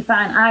absolutely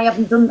fine. I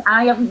haven't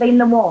been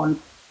the one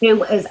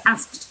who has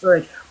asked for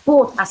it.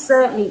 But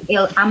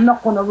I'm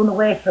not going to run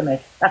away from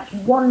it. That's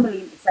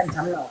 1,000,000%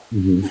 I'm not.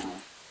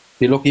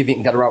 You're lucky if you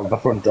can get her out of the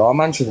front door,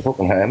 man. She's a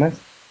fucking hermit.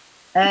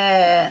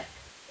 I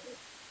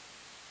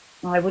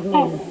wouldn't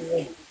even do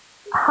it.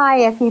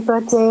 Hi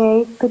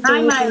everybody. Good Hi,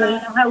 evening.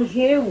 Mylana, how's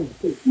you?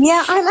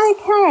 Yeah, I'm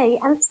okay,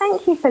 and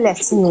thank you for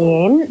letting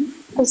me in.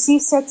 As you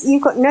said,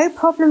 you've got no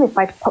problem if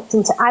I popped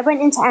into. I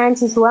went into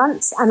Angie's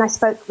once, and I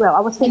spoke. Well,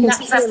 I was And speaking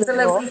that's to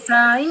absolutely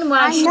fine. Why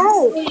I should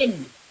know. you be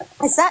in?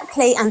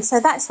 Exactly, and so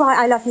that's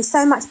why I love you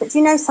so much. But do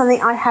you know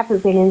something? I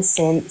haven't been in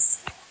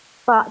since.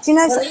 But do you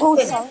know Well,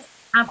 listen, also?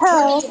 I've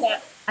told you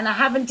that, and I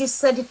haven't just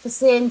said it for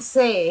saying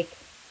sake.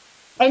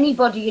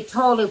 Anybody at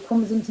all who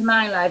comes into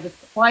my life is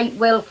quite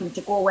welcome to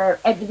go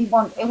wherever they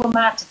want. Who am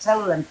I to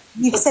tell them?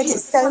 You've said it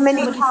so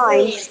many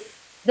times.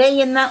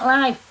 They in that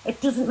life. It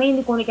doesn't mean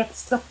they're going to get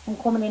stopped from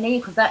coming in here,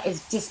 because that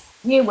is just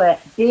pure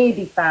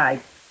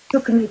baby-fied.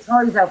 Chucking your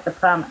toys out the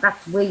pram,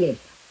 that's weird.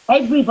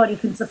 Everybody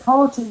can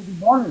support who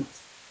they want.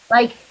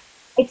 Like,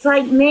 it's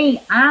like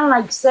me. I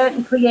like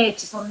certain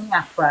creators on the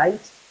app, right?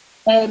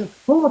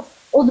 But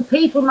other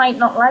people might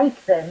not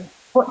like them.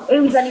 But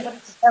who's anybody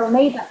to tell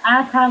me that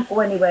I can't go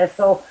anywhere?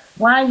 So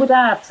why would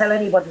I tell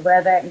anybody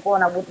where they can go,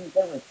 and I wouldn't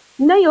do it?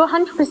 No, you're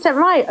 100%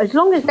 right. As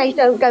long as they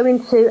don't go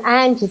into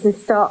Angie's and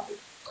start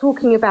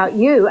talking about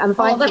you and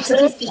vice that's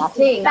a different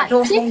thing. I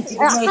don't mean to be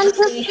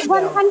made to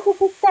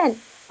 100%.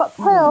 But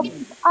Pearl,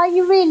 are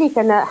you really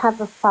going to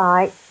have a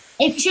fight?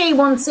 If she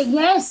wants it,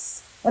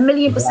 yes.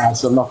 1,000,000%. Yeah,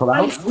 she'll knock her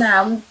out. Right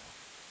now,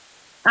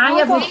 I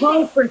haven't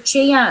called for it,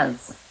 she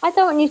has. I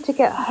don't want you to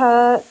get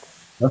hurt.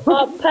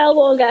 Pearl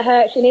won't get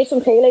hurt. She needs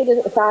some cheerleaders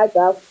at the side,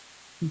 though.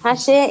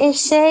 Has she?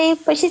 Is she?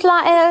 But she's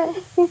like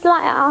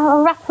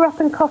a wrap her up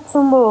in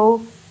cotton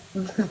wool.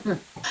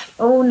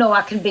 Oh no,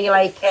 I can be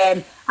like,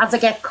 as I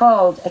get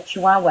called, a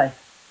chihuahua.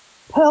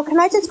 Pearl, can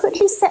I just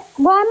quickly say,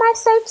 why am I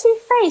so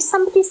two-faced?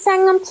 Somebody's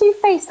saying I'm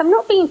two-faced. I'm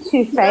not being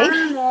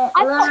two-faced.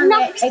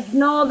 Lana,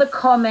 ignore the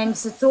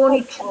comments, it's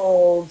only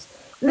trolls.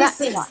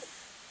 Listen,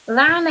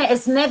 Lana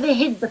has never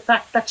hid the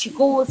fact that she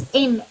goes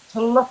in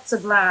to lots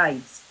of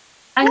lives.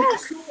 And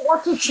so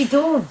what if she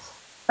does?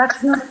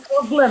 That's not a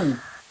problem.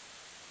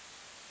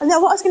 No,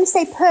 what I was going to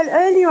say, Pearl,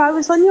 earlier I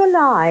was on your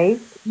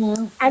live,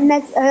 and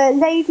there's a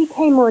lady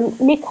came on,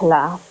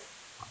 Nicola,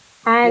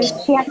 and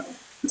she had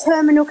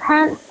terminal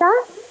cancer.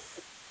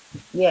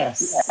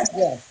 Yes.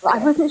 I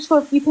wasn't sure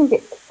if you pinned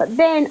it, but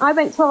then I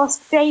went to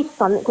ask Dave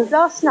something, because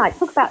last night,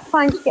 talk about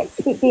trying to get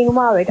sleep, being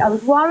worried. I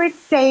was worried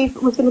Dave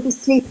was going to be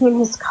sleeping in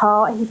his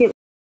car, and he didn't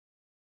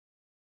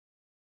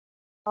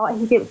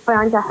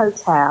find a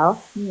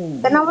hotel.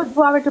 Then I was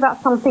worried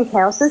about something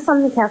else and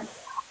something else.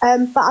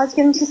 But I was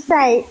going to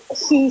say,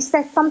 she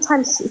said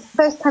sometimes it's the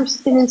first time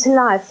she's been into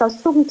live, so I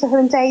was talking to her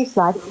in Dave's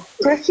live.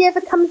 So if she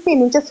ever comes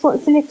in and just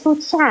wants a little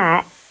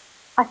chat,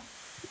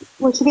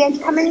 will she be able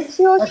to come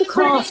into yours? Of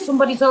course,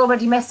 somebody's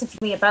already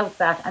messaged me about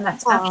that, and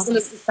that's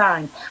absolutely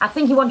fine. I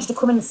think he wanted to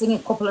come in and sing a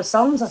couple of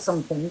songs or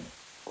something.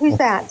 Who's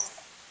that?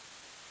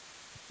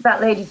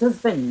 That lady's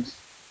husband.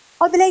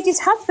 Oh, the lady's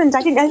husband.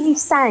 I didn't know he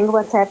sang or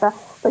whatever,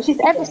 but she's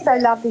ever so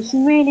lovely. She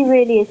really,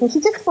 really is, and she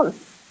just wants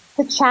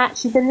to chat.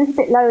 She's a little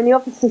bit lonely.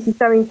 Obviously, she's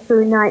going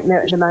through a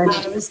nightmare at the moment.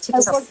 Lana's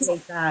TikTok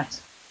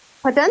sweetheart.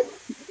 Pardon?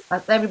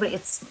 Everybody,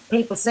 it's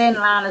people saying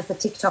Lana's the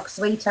TikTok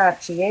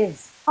sweetheart. She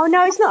is. Oh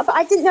no, it's not. But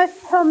I didn't know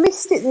if Pearl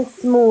missed it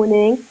this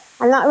morning.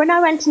 And like when I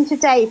went into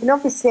Dave, and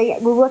obviously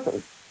we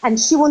wasn't, and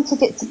she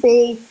wanted it to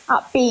be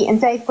upbeat, and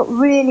Dave got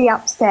really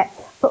upset.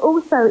 But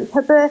also, it's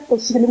her birthday.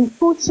 She's going to be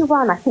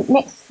 41, I think,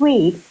 next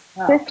week.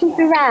 So if she's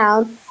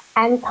around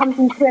and comes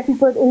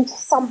into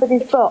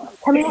somebody's box,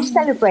 can we all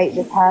celebrate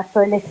with her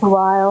for a little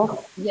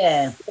while?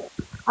 Yeah.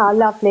 Oh,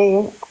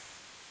 lovely.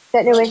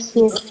 Don't know where she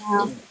is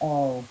now.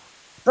 Oh.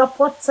 Drop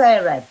what,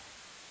 Sarah?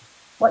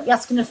 What you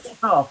asking us to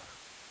drop?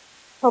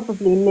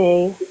 Probably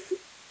me.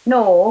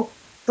 No,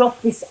 drop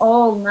this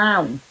all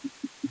now.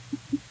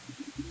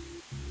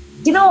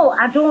 You know,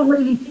 I don't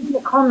really think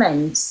the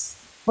comments,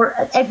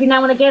 but every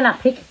now and again I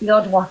pick the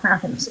odd one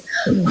out.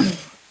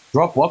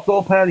 Drop what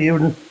though, Pearl?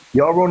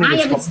 You're only I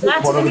haven't responsible for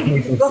what started other anything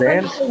to people drop saying.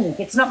 anything.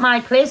 It's not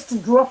my place to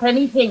drop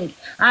anything.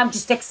 I'm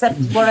just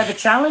accepting whatever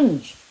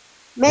challenge.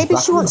 Maybe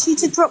she wants you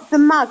to drop the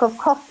mug of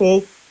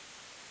coffee.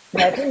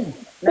 Maybe.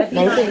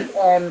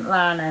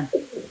 Lana.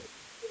 Do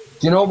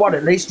you know what?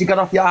 At least you get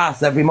off your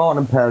ass every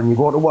morning, Pearl, and you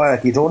go to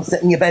work. You don't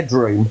sit in your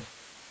bedroom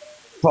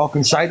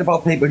talking shite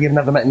about people you've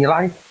never met in your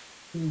life.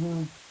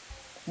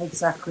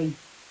 Exactly.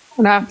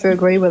 And I have to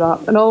agree with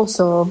that. And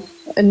also,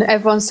 and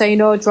everyone's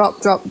saying, oh, drop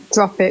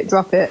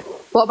it.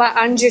 What about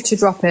Angie to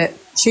drop it?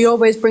 She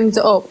always brings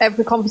it up.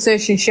 Every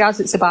conversation she has,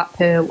 it's about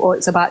Pearl or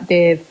it's about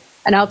Dave.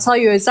 And I'll tell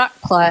you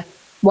exactly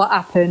what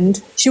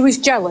happened. She was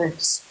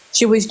jealous.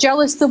 She was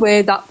jealous the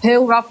way that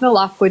Pearl were having a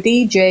laugh with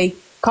DJ,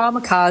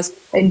 Karma Kaz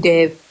and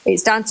Dave.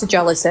 It's down to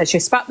jealousy. She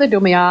spat the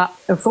dummy out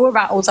and threw her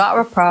rattles out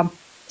of her pram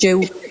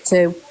due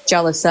to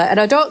jealousy. And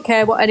I don't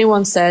care what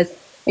anyone says.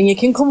 And you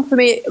can come for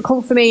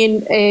me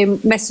in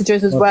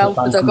messages as well,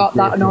 because I got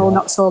that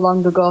not so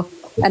long ago.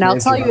 And I'll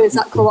tell you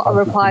exactly what I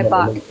replied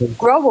back.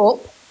 Grow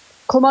up,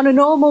 come on a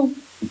normal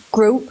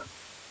group,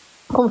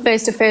 come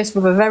face to face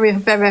with a very,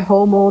 very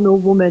hormonal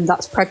woman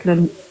that's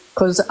pregnant,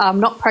 because I'm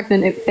not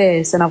pregnant at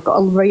face and I've got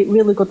a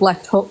really good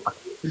left hook.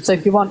 So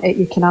if you want it,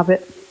 you can have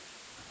it.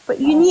 But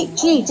Unique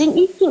G, didn't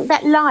you think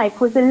that live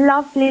was a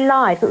lovely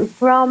live? It was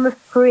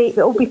drama-free,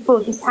 all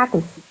before this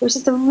happened. It was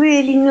just a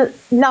really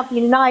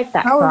lovely live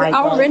that Friday.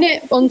 I was in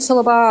it until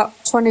about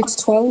 20 to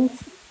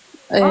 12.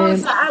 Oh,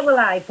 so our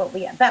live,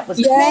 that was...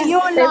 Yeah,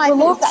 your live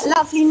was that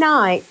lovely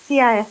night,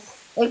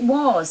 yes. It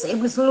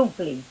was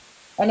lovely.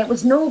 And it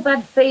was no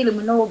bad feeling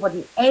with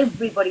nobody.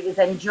 Everybody was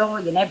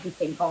enjoying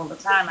everything all the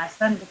time. I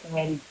stand up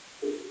and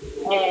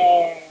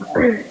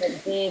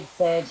Dave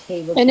said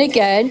he was... And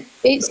again,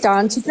 it's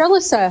down to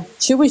jealousy.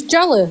 She was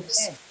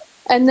jealous. Yeah.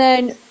 And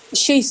then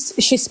she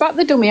spat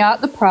the dummy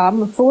out the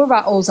pram and threw her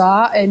rattles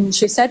out, and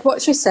she said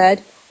what she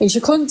said, and she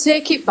couldn't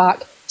take it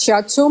back. She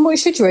had so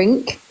much to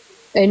drink,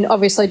 and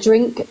obviously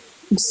drink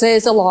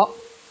says a lot.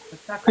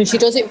 And she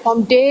does it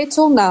from day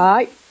till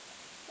night.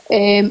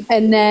 And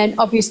then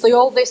obviously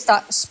all this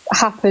that's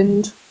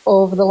happened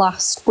over the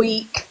last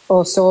week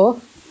or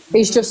so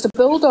is just a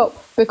build-up,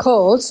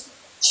 because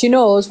she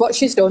knows what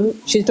she's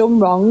done. She's done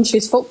wrong.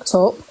 She's fucked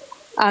up,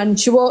 and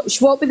she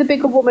won't be the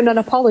bigger woman and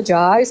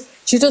apologise.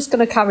 She's just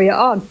going to carry it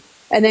on,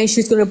 and then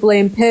she's going to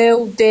blame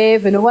Pearl,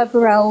 Dave, and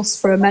whoever else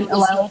for her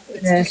mental health.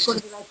 And it's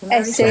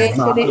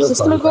just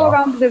going to go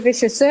around in a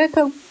vicious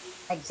circle.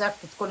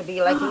 Exactly, it's going to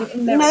be like a little...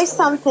 You know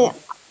something?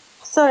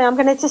 Sorry, I'm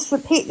going to just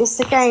repeat this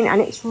again,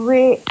 and it's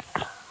really...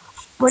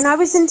 When I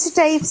was into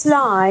Dave's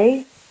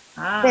live,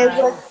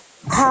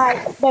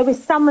 there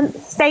was someone,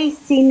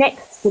 Stacey,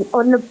 next to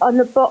on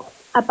the box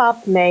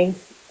above me.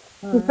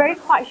 She was very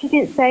quiet. She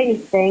didn't say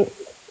anything.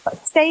 But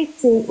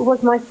Stacey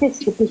was my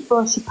sister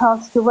before she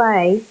passed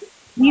away.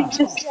 You've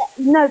just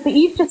let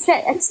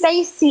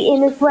Stacey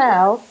in as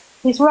well.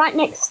 Who's right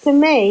next to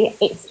me.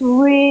 It's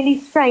really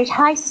strange.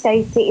 Hi,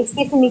 Stacey. It's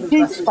giving me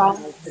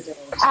goosebumps.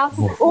 Out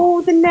of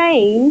all the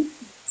names,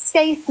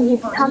 Stacey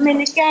has come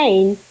in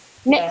again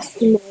next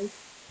to me.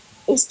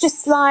 It's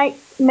just like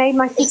made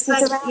my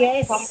sisters around.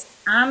 Yes,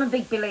 I'm a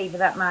big believer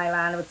that,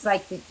 Mylana. It's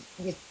like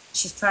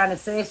she's trying to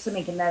say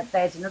something, and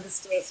there's another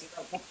Stacey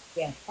right next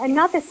to you.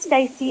 Another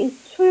Stacey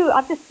is true.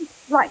 I've just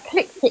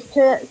clicked it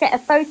to get a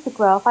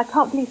photograph. I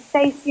can't believe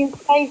Stacey and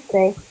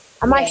Stacey.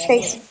 I might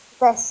Stacey's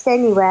best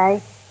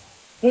anyway.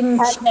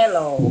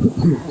 Hello.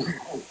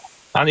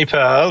 Annie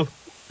Pearl.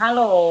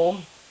 Hello.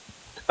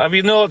 Have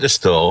you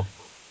noticed though,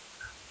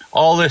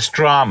 all this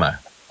drama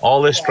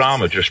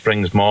just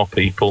brings more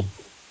people.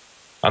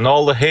 And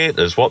all the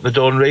haters, what they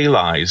don't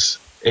realise,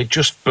 it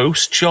just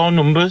boosts your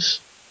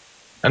numbers.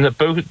 And it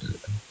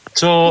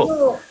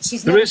so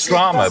there is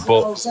drama,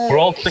 but we're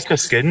all thicker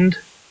skinned.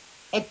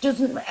 It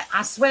doesn't,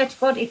 I swear to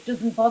God, it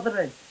doesn't bother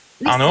us.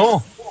 Listen, I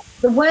know.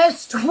 The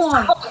worst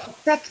one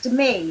affected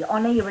me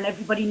on here, and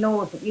everybody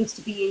knows it used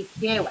to be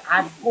EQ.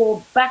 I'd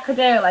go back a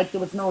day like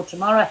there was no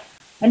tomorrow.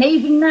 And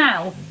even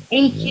now,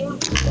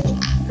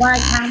 EQ, why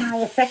can't I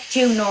affect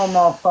you no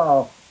more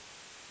for?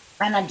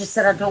 And I just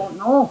said, I don't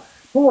know.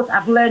 But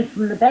I've learned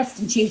from the best,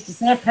 and she used to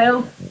say,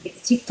 Pearl,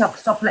 it's TikTok,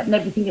 stop letting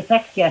everything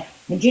affect you.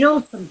 And you know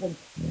something?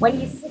 When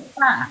you sit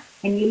back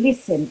and you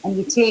listen and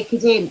you take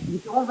it in, you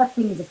don't let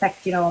things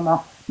affect you no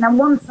more. Now,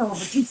 once over,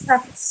 just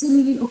that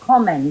silly little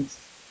comment,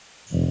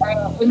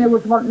 Emma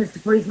was wanting us to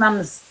put his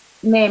mum's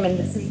name in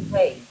the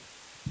CV.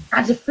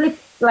 I'd have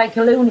flipped like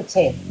a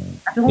lunatic.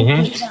 I don't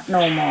do that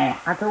no more.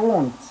 I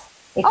don't.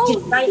 It's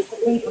just nice for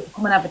people to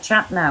come and have a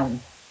chat now.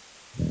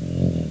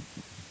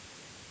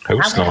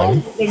 Who's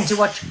I'm going to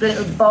watch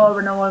little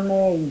boring old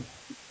me.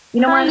 You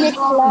know what I'm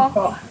calling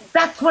for?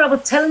 That's what I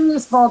was telling you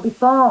for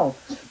before.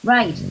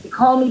 Right, they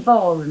call me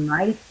boring,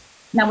 right?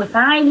 Now, if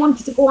I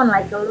wanted to go on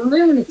like a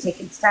lunatic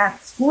and start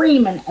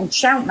screaming and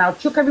shouting, I'll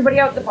chuck everybody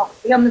out the box,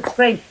 be on the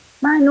screen,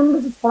 my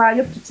numbers would fly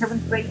up to 2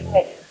 and 3.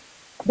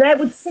 They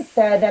would sit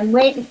there then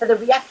waiting for the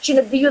reaction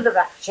of the other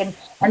action,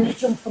 and they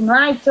jump from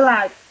live to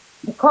live.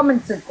 The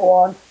comments would go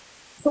on.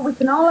 So we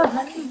can all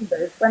have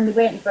numbers when they're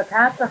waiting for a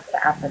car crash to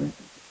happen.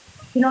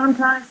 You know what I'm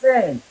trying to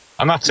say?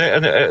 And that's it.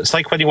 And it's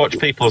like when you watch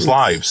people's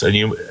lives, and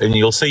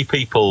you'll see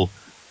people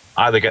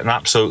either getting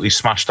absolutely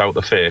smashed out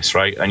the face,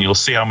 right? And you'll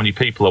see how many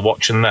people are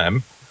watching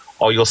them,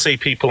 or you'll see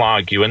people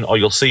arguing, or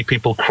you'll see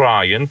people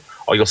crying,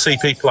 or you'll see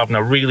people having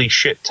a really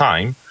shit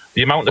time.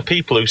 The amount of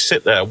people who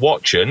sit there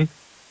watching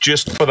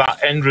just for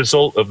that end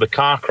result of the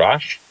car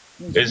crash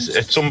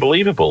it's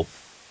unbelievable.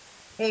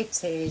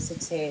 It is.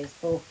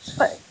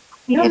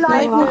 You're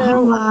live now.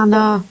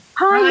 Lana.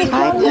 Hi,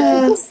 Nicola. I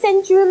Pearl. just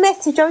send you a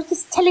message. I was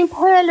just telling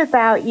Pearl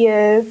about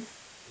you.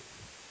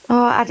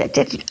 Oh, I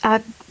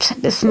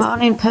this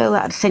morning, Pearl,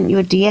 I'd sent you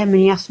a DM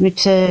and you asked me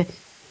to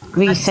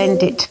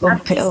resend it to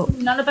bump it up.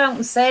 None about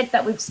and said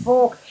that we've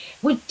spoke.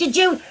 Did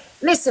you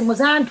listen?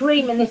 Was I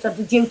dreaming this, or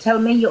did you tell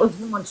me your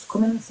husband wants to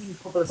come in and sing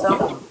a couple of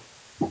songs?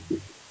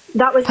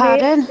 That was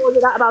Pardon? me. I told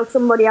you that about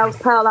somebody else,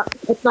 Pearl.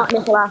 It's not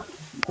Nicola.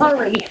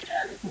 Sorry.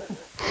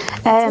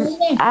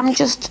 I'm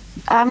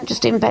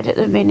just in bed at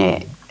the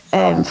minute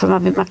from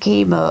having my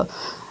chemo,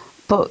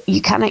 but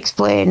you can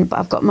explain. But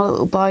I've got my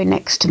little boy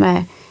next to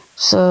me,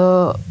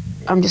 so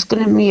I'm just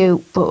going to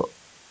mute. But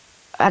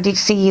I did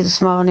see you this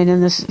morning,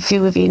 and there's a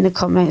few of you in the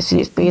comments, and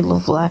it's been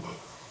lovely.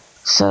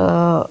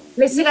 So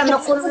Listen, I'm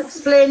not going to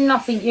explain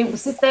nothing. You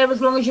sit there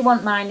as long as you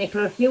want, my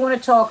Nicola. If you want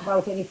to talk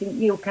about anything,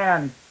 you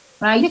can.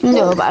 Right?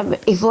 no,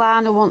 but if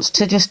Lana wants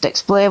to just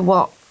explain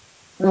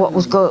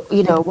what's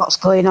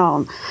going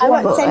on, I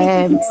won't say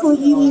anything before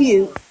you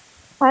mute.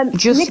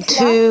 just Nicola,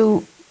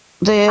 to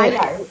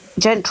the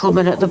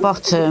gentleman at the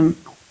bottom,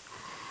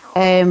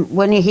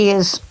 when he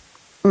hears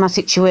my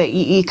situation,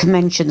 you can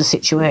mention the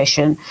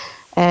situation,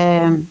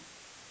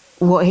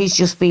 what he's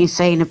just been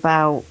saying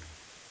about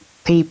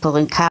people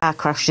and car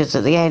crashes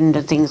at the end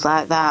and things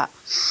like that.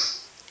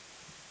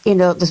 You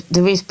know,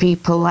 there is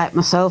people like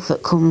myself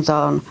that comes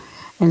on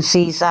and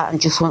sees that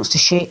and just wants to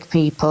shake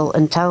people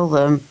and tell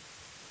them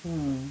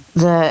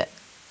that,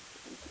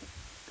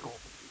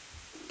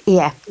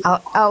 yeah,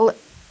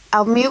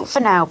 I'll mute for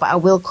now, but I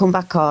will come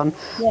back on.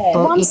 Yeah.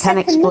 But One you can second,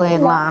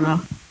 explain, Nicola.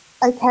 Lana.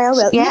 Okay, I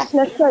will. Yeah.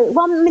 Nicola, sorry,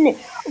 1 minute.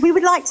 We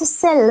would like to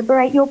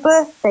celebrate your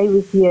birthday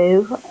with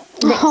you.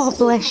 Oh,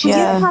 bless you.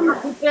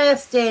 Happy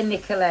birthday,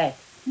 Nicola.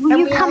 Will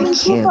you come Thank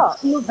into you. the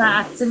box? Love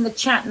that in the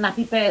chat and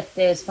happy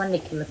birthdays for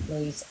Nicola,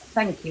 please.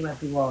 Thank you,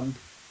 everyone.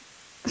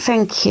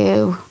 Thank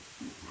you.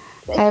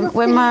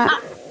 When my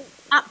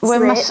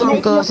Absolutely.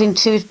 son goes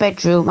into his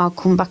bedroom, I'll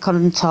come back on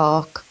and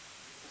talk.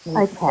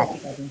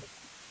 Okay.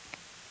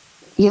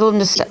 You'll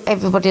understand.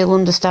 Everybody will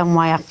understand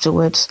why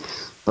afterwards.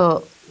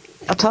 But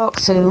I'll talk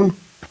soon.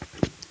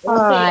 All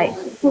right.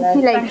 See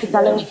you later,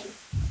 darling.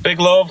 Big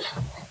love.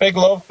 Big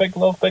love, big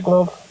love, big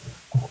love.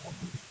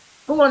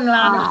 Go on,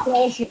 Lana,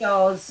 close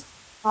yours.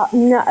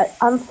 No,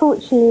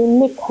 unfortunately,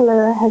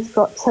 Nicola has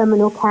got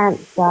terminal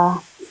cancer.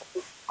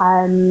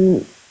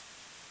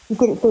 He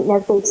didn't think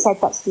nobody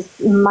said that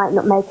she might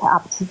not make it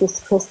up to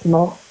this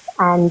Christmas,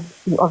 and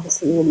he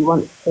obviously really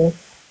wants to.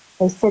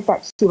 They said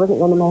that she wasn't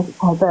going to make it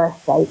to her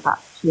birthday, but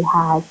she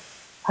has.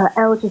 Her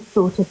eldest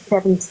daughter's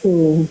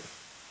 17.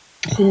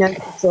 She knows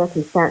the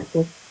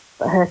circumstances,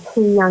 but her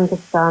two younger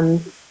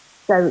sons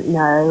don't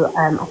know.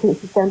 I think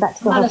she's going back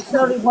to the Lana,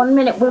 hospital. sorry, 1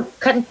 minute.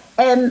 Can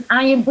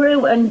Iron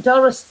Brew and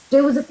Doris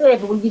do us a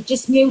favour? Will you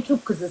just mute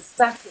up because it's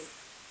static?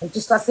 And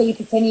just let's see if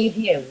it's any of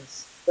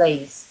yous,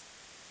 please.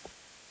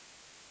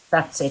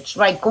 That's it.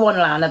 Right, go on,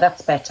 Lana,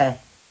 that's better.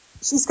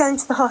 She's going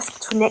to the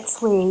hospital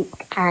next week,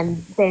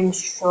 and then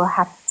she'll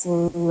have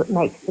to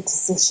make the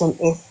decision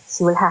if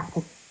she will have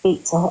to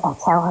speak to her or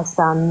tell her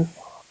son.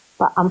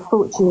 But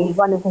unfortunately,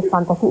 one of her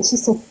sons, I think she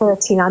said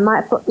 13, I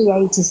might have got the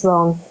ages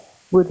wrong,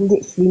 would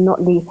literally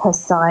not leave her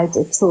side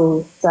at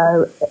all.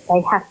 So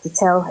they have to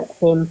tell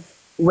him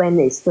when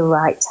it's the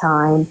right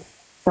time.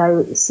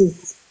 So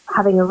she's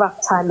having a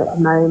rough time at the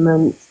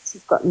moment.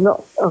 She's got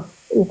lots of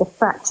either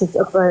fractures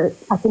or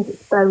I think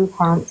it's bone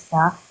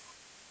cancer.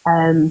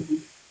 And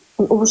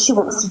all she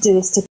wants to do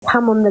is to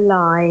come on the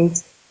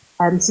live.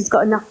 She's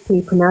got enough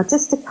people now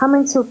just to come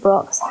into a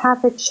box,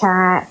 have a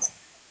chat,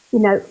 you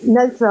know,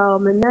 no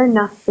drama, no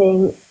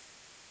nothing.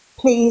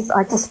 Please,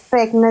 I just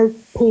beg, no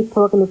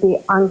people are going to be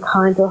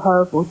unkind or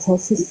horrible to her.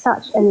 She's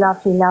such a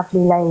lovely,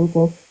 lovely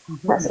lady.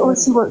 That's all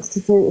she wants to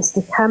do is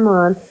to come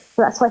on. So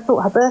that's why I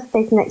thought her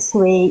birthday's next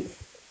week.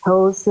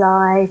 Pearl's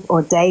live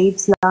or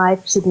Dave's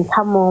live. She can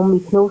come on. We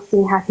can all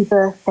sing happy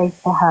birthday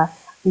to her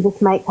and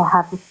just make her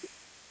have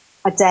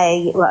a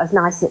day, well, as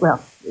nice as,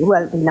 well, it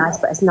won't be nice,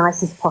 but as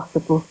nice as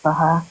possible for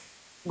her.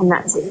 And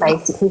that's it,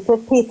 basically. So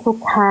if people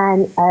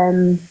can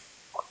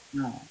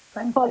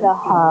follow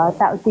her,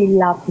 that would be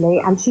lovely.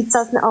 And she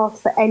doesn't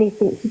ask for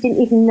anything. She didn't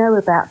even know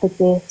about the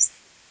gifts.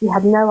 She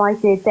had no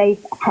idea.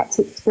 Dave had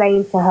to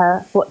explain to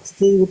her what to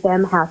do with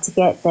them, how to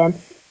get them.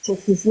 So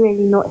she's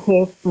really not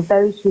here for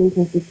those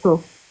reasons at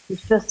all.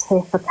 She's just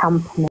here for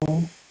company.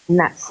 And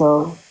that's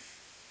all.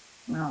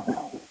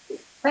 Oh.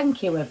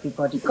 Thank you,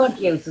 everybody. God,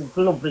 yous is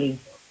lovely.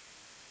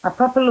 I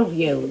proper love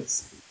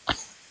yous.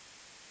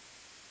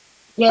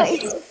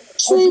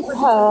 Yes. True,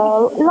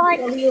 Pearl.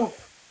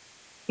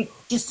 Like,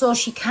 just so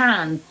she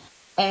can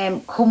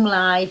come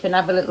live and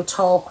have a little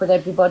talk with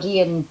everybody,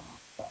 and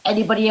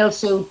anybody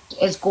else who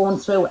is going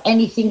through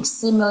anything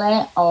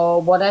similar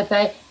or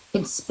whatever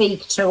can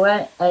speak to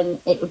her, and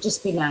it would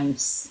just be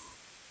nice.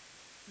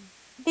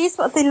 these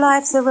are what their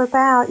lives are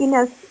about. You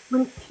know,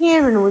 when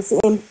Kieran was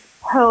in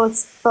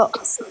Pearl's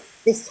box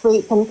this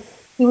week and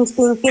he was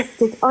being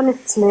gifted,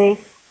 honestly,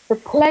 the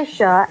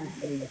pleasure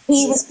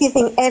he was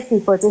giving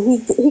everybody.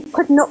 He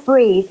could not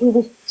breathe. He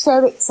was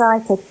so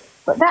excited.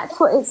 But that's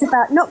what it's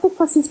about. Not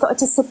because he's got a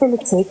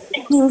disability.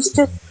 He's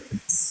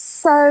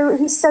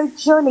so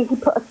jolly. He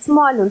put a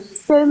smile on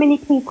so many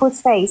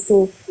people's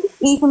faces.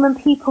 Even when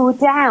people were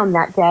down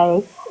that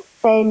day,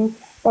 then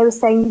they were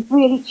saying, "You've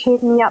really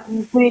cheered me up.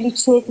 You've really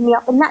cheered me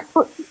up." And that's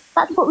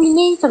what we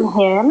need on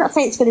here. I'm not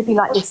saying it's going to be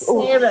like this.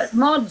 Sarah,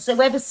 mods,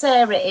 whoever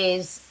Sarah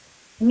is,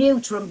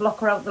 mute her and block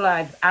her out the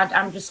live.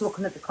 I'm just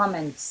looking at the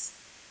comments.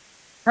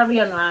 Carry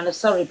on, Lana.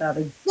 Sorry,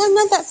 Bobby.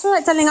 No, that's all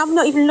right, darling. I'm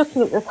not even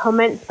looking at the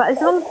comments. But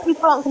as long as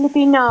people aren't going to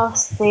be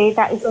nasty,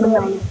 that is the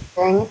main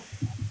thing.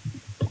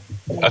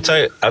 I tell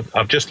you,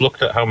 I've just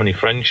looked at how many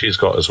friends she's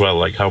got as well,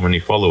 like how many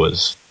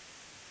followers.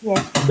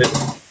 Yeah.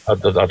 I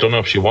don't know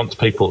if she wants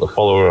people to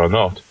follow her or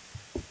not,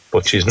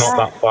 but she's not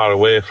that far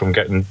away from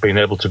being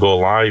able to go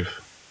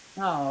live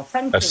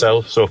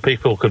herself. So if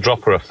people could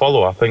drop her a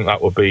follow, I think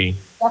that would be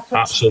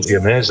absolutely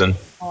amazing.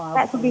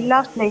 That would be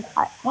lovely.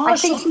 I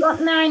think she's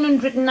got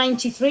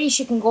 993.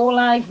 She can go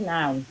live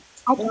now.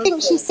 I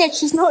think she said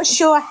she's not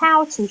sure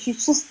how to.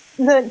 She's just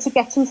learnt to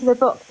get into the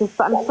boxes,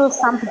 but I'm sure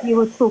somebody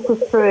will talk her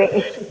through it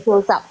if she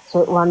feels up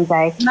to it one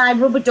day. My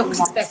rubber duck's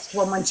the best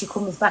one when she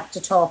comes back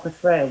to talk her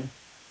through.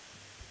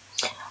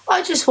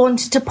 I just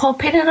wanted to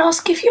pop in and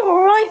ask if you're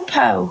all right,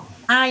 Pearl.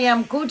 I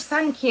am good,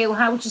 thank you.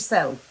 How's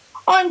yourself?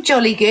 I'm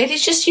jolly good.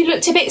 It's just you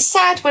looked a bit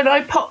sad when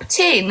I popped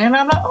in, and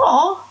I'm like,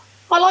 oh,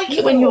 I like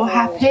it when you're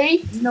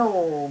happy.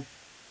 No.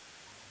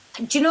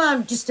 Do you know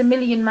I'm just a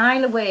million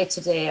miles away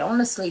today?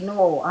 Honestly,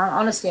 no.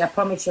 Honestly, I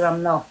promise you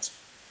I'm not.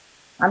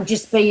 I'm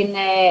just being,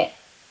 I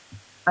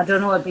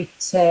don't know, a bit,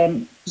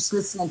 just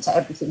listening to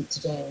everything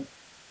today.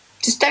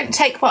 Just don't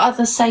take what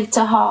others say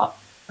to heart.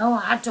 No,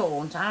 I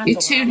don't. You're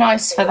too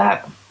nice for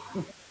that.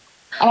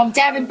 And I'm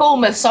down in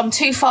Bournemouth, so I'm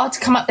too far to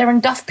come up there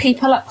and duff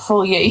people up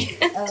for you.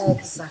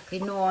 Exactly.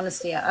 No,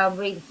 honestly, I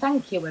really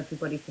thank you,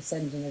 everybody, for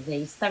sending her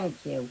these.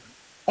 Thank you.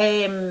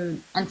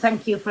 And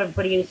thank you for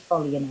everybody who's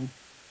following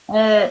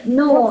her.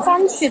 No. Your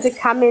son should have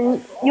come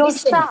in. Your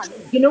son.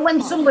 You know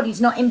when somebody's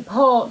not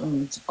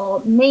important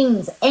or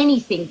means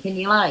anything in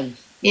your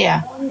life?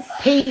 Yeah. When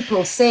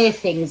people say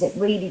things, it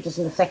really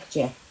doesn't affect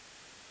you.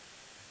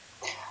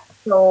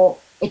 So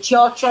it's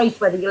your choice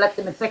whether you let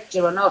them affect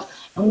you or not.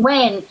 And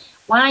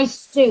why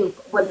stoop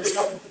when there's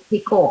nothing to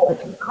pick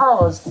up?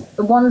 Because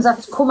the ones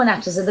that's coming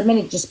at us at the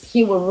minute just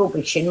pure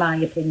rubbish, in my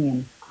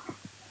opinion.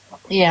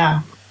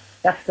 Yeah.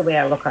 That's the way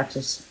I look at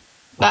it.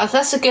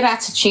 That's a good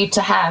attitude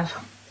to have.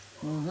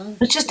 I'm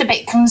just a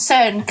bit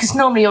concerned because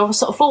normally you're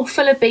sort of all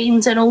full of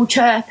beans and all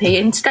chirpy,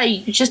 and today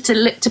you just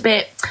looked a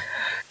bit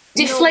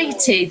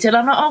deflated. And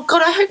I'm like, oh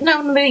God, I hope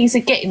none of these are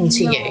getting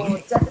to you.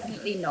 No,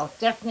 definitely not.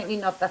 Definitely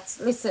not.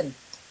 Listen,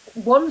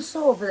 once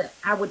over,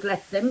 I would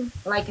let them.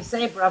 Like I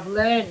say, but I've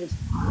learned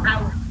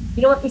how.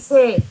 You know what they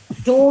say?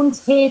 Don't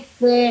hate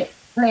the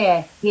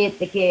player, hate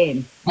the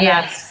game. And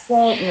I've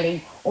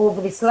certainly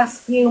over this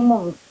last few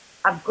months,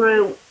 I've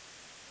grew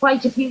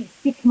quite a few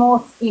thick more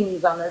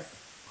skins on us.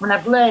 When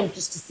I've learned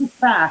just to sit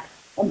back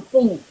and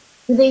think,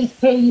 do these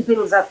pay your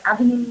bills I've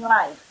having in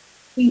life?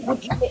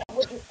 Would you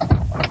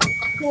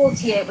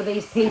associate with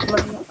these people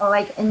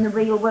like in the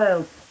real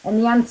world?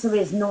 And the answer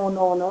is no,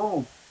 no,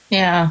 no.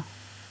 Yeah.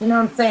 You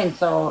know what I'm saying?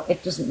 So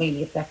it doesn't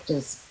really affect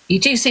us. You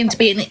do seem to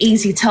be an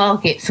easy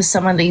target for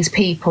some of these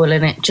people,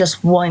 and it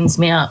just winds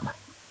me up.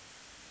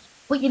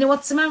 But you know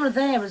what's the matter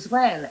there as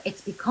well? It's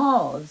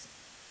because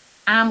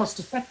I must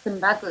affect them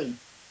badly.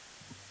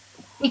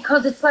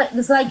 Because it's like,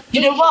 there's like... You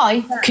know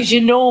why? Because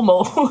you're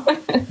normal.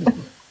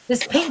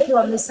 There's people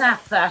on this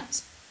app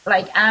that,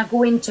 like, I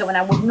go into and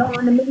I would not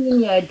in a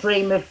million years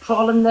dream of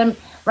trolling them,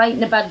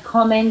 writing a bad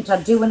comment or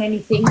doing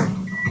anything.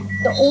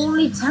 The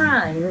only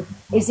time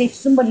is if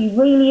somebody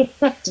really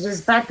affected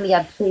us badly,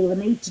 I'd feel the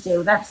need to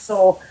do that.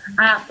 So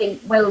I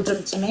think, well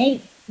done to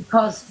me.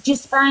 Because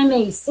just by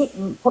me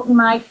sitting, putting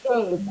my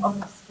face on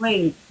the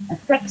screen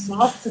affects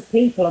lots of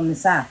people on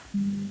this app.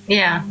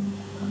 Yeah.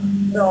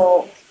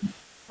 So...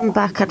 I'm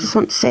back. I just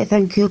want to say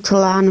thank you to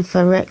Lana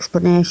for her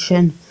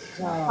explanation.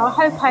 I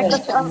hope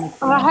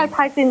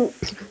I didn't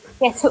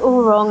get it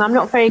all wrong. I'm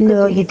not very good.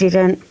 No, you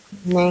didn't.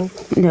 No,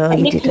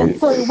 you didn't.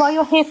 Sorry, while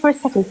you're here for a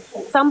second,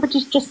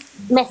 somebody's just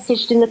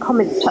messaged in the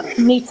comments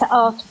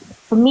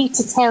for me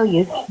to tell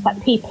you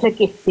that people are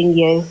gifting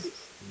you.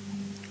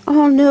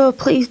 Oh no,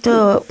 please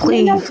don't,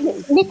 please. No,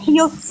 Nikki,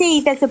 you'll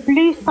see there's a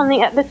blue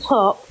something at the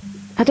top.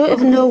 I don't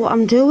even know what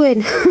I'm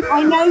doing.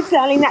 I know,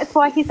 darling, that's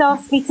why he's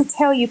asked me to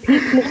tell you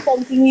people are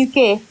sending you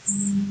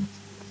gifts.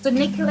 So,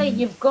 Nicola,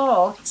 you've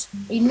got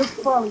enough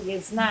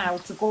followers now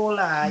to go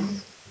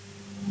live.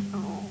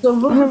 So,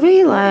 Oh,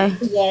 really?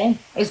 Yeah,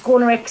 is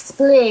going to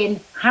explain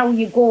how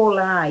you go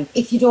live.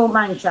 If you don't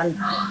mind, Shan.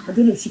 I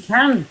don't know if she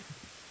can.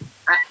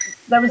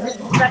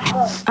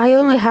 I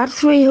only had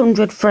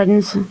 300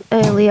 friends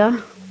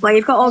earlier. Well,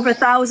 you've got over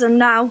 1,000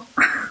 now.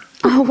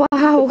 Oh,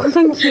 wow,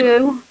 thank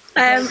you.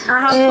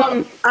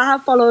 I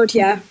have followed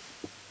you.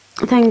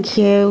 Thank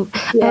you.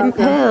 Yeah,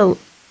 Pearl.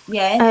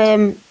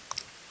 Yeah.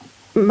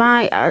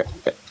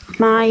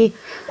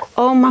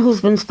 All my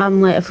husband's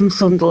family are from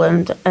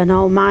Sunderland, and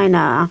all mine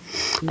are.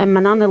 And my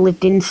nana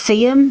lived in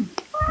Seaham.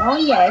 Oh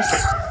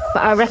yes.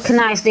 But I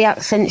recognise the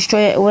accent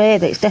straight away.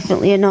 That it's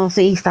definitely a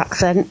northeast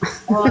accent.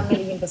 Oh,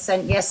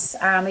 1,000,000%. Yes,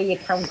 Army, you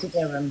County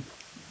Durham.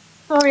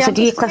 Sorry, So I'm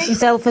do you just class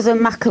yourself as a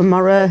Mackham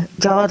or a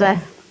Geordie?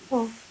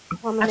 Oh,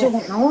 one I minute.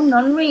 don't know,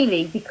 none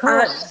really,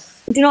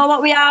 because... Do you know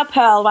what we are,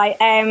 Pearl? Right,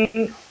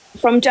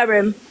 from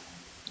Durham.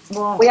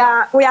 Well, We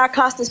are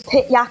classed as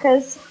pit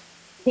yackers.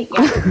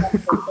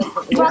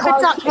 Brother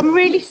Duck, I'm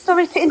really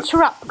sorry to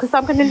interrupt because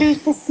I'm going to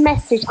lose this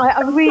message.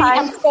 I really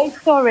am so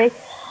sorry.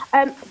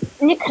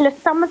 Nicola,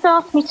 someone's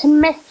asked me to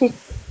message,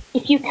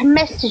 if you can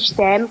message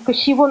them, because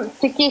she wants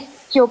to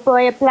gift your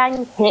boy a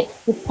blanket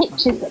with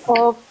pictures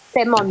of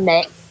them on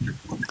it.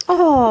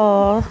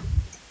 Oh,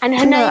 And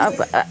her name...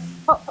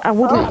 I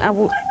wouldn't.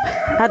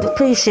 I'd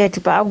appreciate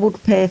it, but I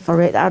would pay for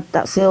it.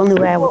 That's the only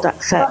way I would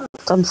accept.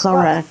 I'm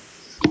sorry,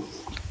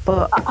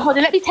 but Hold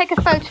on, let me take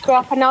a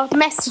photograph and I'll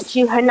message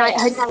you her name.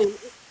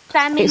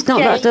 Sammy it's not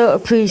J. that I don't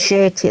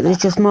appreciate it. There's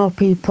just more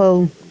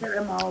people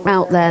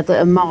out there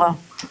that are more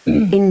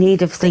in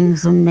need of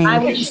things than me. I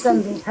would be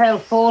sending Pearl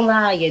 4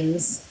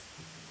 lions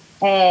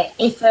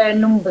if her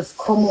numbers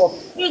come up.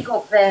 Big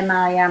up there,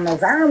 my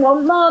Annas. I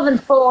want more than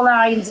 4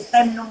 lions if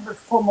them numbers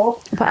come up.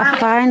 But I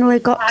finally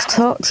got to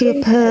talk to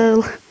you,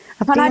 Pearl.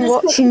 I've been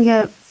watching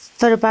you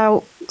for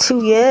about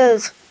 2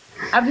 years.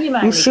 Have you,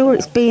 I'm sure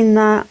it's been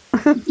that.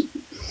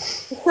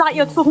 It's like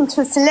you're talking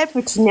to a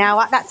celebrity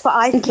now. That's what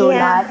I feel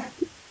like.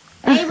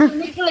 Hey, well,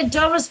 Nicola,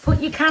 Doris,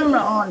 put your camera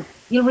on.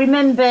 You'll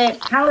remember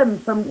Callum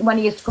from when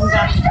he used to come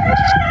down.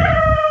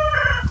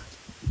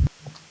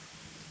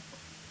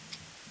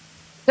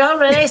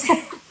 Doris!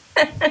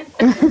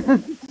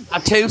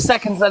 2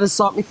 seconds, let us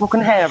sort my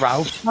fucking hair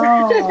out.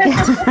 Oh.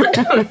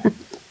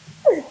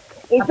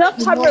 Is that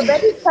camera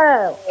ready,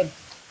 Pearl?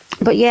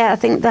 But yeah, I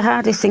think the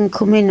hardest thing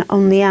coming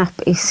on the app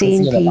is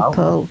seeing Isn't it about?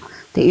 people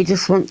that you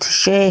just want to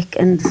shake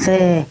and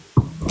say,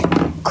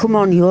 come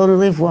on, you only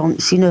live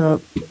once, you know,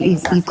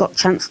 you've got a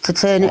chance to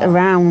turn it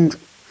around.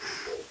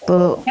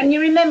 But Can you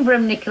remember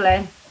him,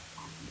 Nicola?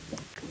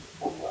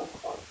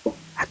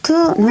 I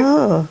don't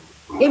know.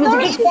 He was a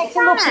bit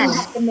better looking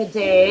back in the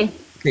day.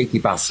 Cheeky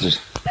bastard.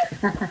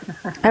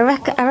 I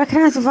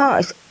recognise the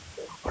voice.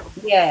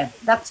 Yeah,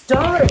 that's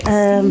Doris. Do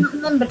you not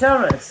remember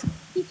Doris?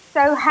 He's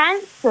so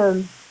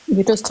handsome.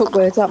 You just took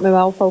words out my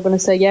mouth. I was going to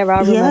say, yeah, I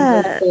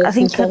remember. Yeah, I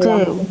think I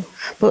do.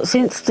 But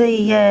since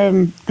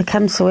the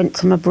cancer went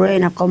to my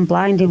brain, I've gone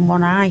blind in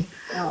one eye.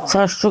 So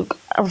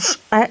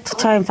I had to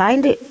try and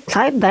find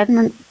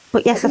them.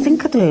 But yes, I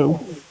think I do.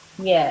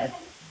 Yeah.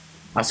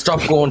 I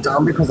stopped going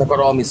down because I got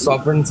all my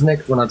sovereigns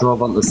nicked when I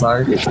drove on the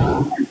side.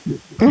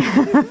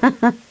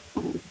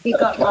 He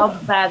got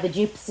robbed by the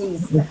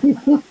gypsies.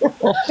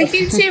 Are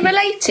you two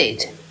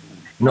related?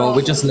 No,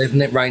 we're just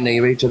living it right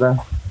near each other.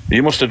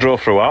 You must have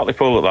drove through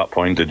Hartlepool at that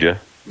point, did you?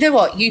 You know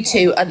what? You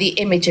two are the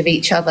image of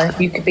each other.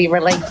 You could be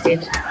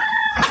related.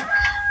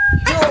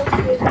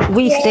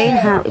 We stay in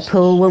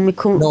Hartlepool when we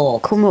come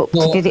up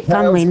to visit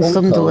family in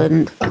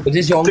Sunderland. It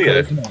is your Dear.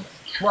 uncle.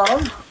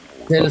 Well,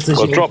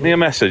 Well, drop me a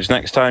message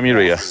next time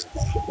you're here.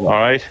 All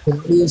right?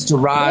 He used to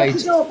ride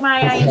Open up,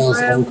 my with Pearl's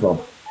Iron Brew.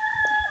 uncle.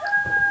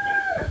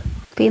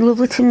 Been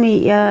lovely to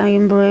meet you,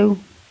 Iron Brew.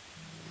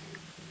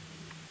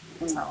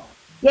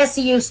 Yes,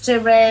 he used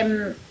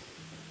to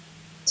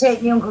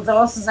take my uncle's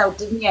horses out,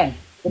 didn't you?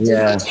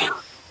 Yeah.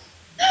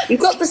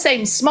 You've got the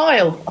same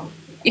smile.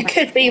 You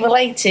could be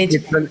related.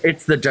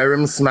 It's the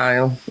Durham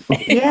smile.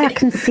 Yeah, I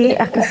can see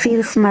it. I can see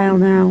the smile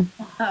now.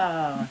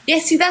 Oh, Yeah,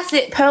 see, that's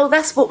it, Pearl.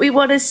 That's what we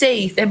want to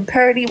see. Them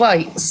pearly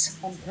whites.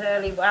 and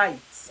pearly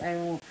whites.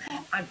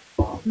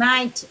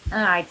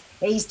 Right,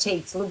 these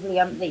teeth's lovely,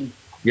 aren't they?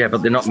 Yeah,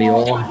 but they're not me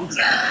own.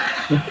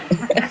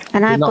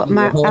 And I've not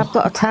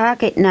got a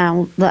target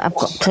now that I've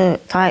got to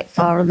fight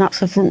for, and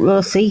that's a front row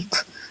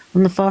seat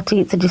on the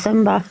 14th of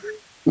December.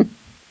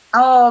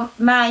 Oh,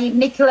 my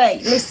Nicola,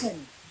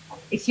 listen.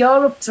 If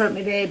you're up to it,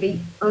 my baby,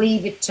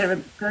 leave it to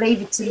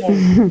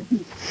me.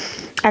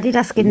 I did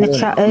ask in the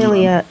chat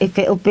earlier if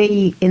it'll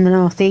be in the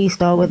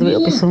northeast or whether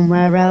it'll be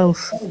somewhere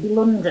else. It'll be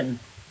London.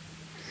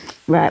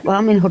 Right, well,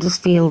 I'm in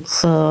Huddersfield,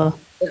 so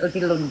It'll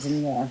be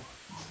London, yeah.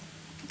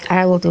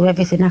 I will do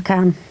everything I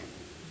can.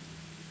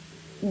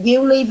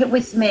 You leave it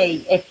with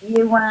me. If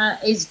you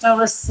is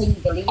Doris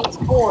single, he is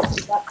bored.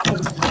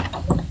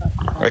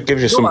 It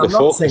gives you something to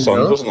focus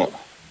on, doesn't it?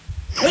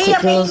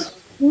 I mean,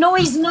 no,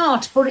 he's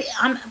not. But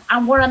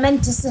what I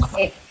meant to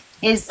say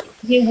is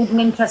you wouldn't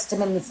interest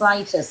him in the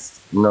slightest.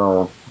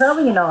 No. So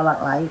you know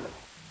that, like.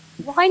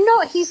 Why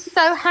not? He's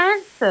so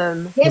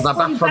handsome. Yes, I'm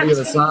back from the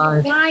other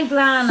side. Why,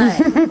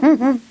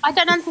 Granny? I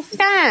don't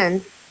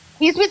understand.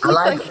 He's with me.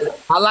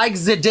 I like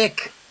the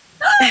dick.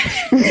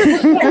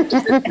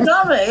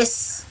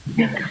 Doris.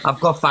 I've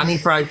got fanny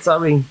fried,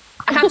 sorry.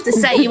 I have to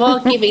say, you are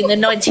giving the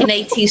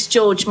 1980s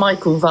George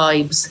Michael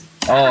vibes.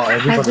 Oh, I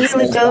everybody's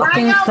really don't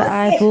think that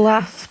I've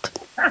laughed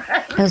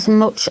as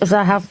much as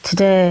I have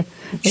today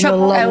in a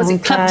long was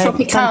it Club time. Thank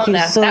you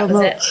Tropicana? so That was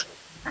much. it.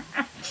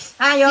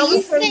 I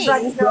always think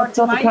like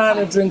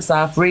Tropicana drinks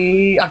are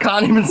free. I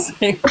can't even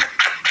sing.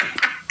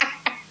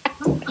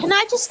 Can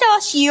I just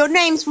ask you, your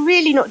name's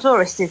really not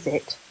Doris, is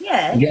it?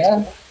 Yeah.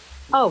 Yeah.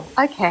 Oh,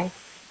 okay.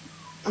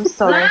 I'm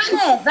sorry.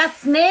 Lana,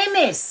 that's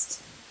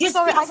namist. Just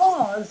Sorry, I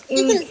because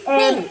didn't he's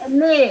see. a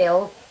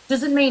male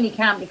doesn't mean he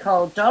can't be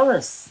called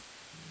Doris.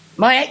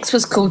 My ex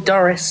was called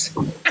Doris.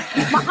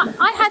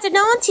 I had an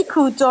auntie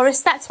called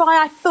Doris. That's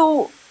why I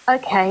thought,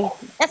 okay,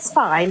 that's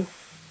fine.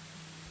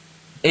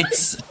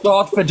 It's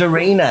short for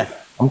Dorina.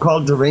 I'm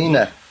called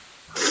Dorina.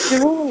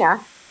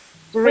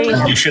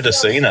 Dorina. You should have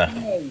seen her.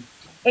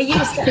 It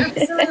used to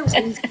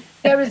absolutely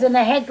there was in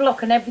a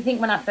headlock and everything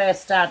when I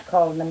first started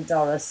calling him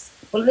Doris.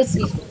 But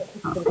listen,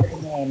 he's got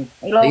a name.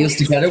 They used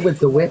to get it with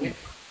the whip.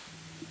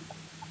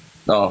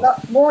 Oh,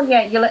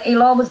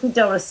 He'll always be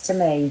Doris to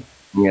me.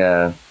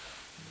 yeah.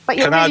 But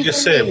you're Can I really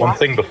just good, say one Leah.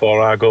 thing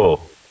before I go?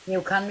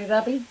 You can me,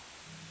 baby?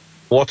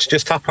 What's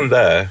just happened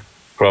there,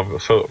 for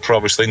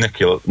obviously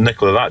Nicola,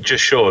 that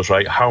just shows,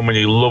 right, how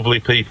many lovely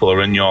people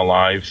are in your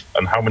life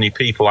and how many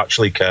people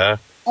actually care.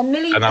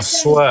 And I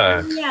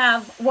swear, we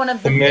have one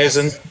of the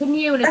amazing. best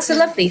communities. That's a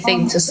lovely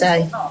thing to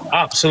say.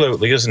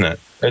 Absolutely, isn't it?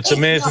 It's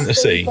amazing to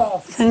see.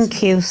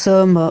 Thank you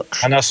so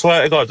much. And I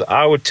swear to God,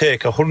 I would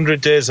take 100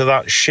 days of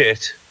that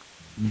shit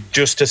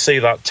just to see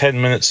that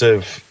 10 minutes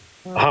of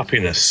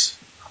happiness.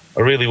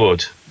 I really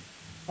would.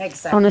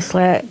 Exactly.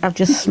 Honestly, I've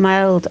just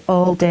smiled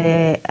all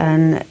day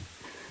and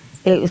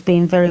it was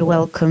being very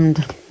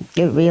welcomed.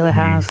 It really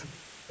has.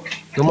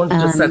 Someone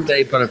just said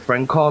they've got a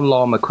friend called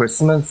Lorma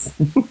Christmas.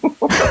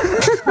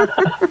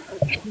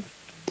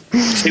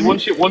 See,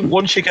 once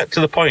you get to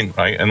the point,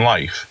 right, in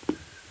life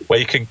where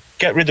you can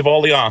get rid of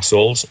all the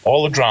arseholes,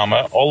 all the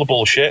drama, all the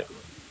bullshit,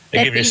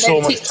 it gives you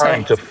so much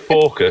time to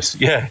focus.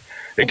 Yeah,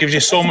 it gives you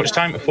so much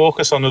time to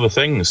focus on other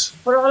things.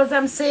 But all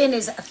I'm saying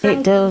is, thank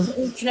you to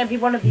each and every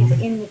one of you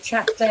in the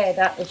chat there.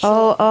 That was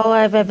All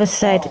I've ever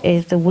said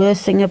is the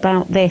worst thing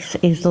about this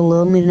is the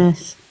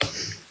loneliness,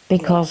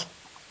 because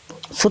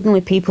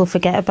suddenly people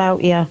forget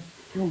about you.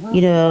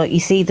 You know, you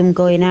see them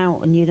going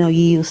out and you know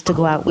you used to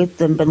go out with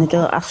them, but they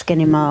don't ask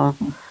anymore.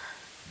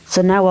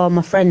 So now all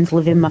my friends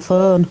live in my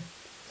phone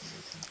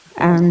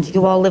and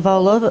you all live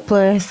all over the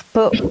place,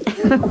 but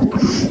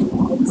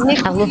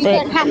Nick, I love you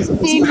don't have to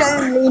be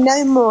lonely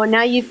no more.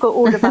 Now you've got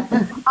all of us.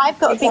 I've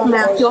got a big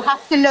mouth. You'll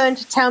have to learn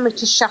to tell me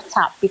to shut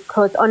up,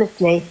 because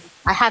honestly,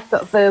 I have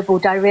got verbal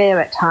diarrhea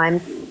at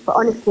times. But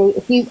honestly,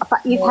 if you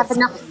have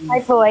enough of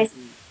my voice.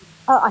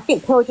 Oh, I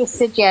think Paul just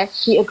said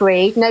yes. She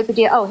agreed.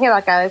 Nobody. Oh, here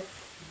I go.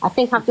 I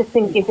think I've just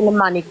been given a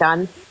money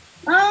gun.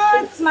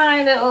 Oh, it's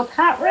my little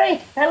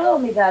Patrick. Hello,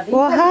 me daddy.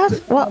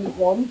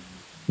 What?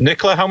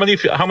 Nicola, how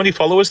many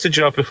followers did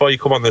you have before you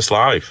come on this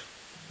live?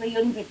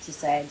 300, you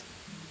said.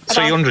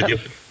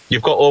 300.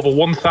 You've got over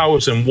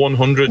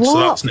 1,100, so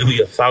that's nearly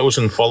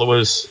 1,000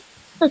 followers.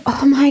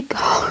 Oh my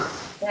God.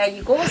 There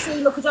you go. See,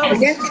 look at all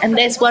Yes, and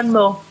there's one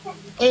more.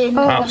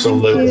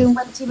 Absolutely.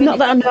 Not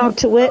that I know how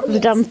to work the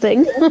damn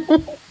thing.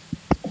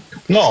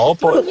 No,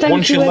 but Thank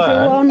once you, you learn...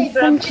 everyone.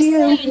 Thank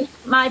you.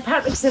 My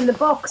Patrick's in the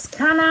box.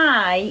 Can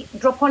I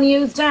drop on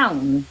you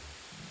down?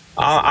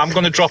 I'm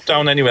going to drop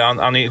down anyway.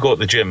 I need to go to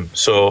the gym.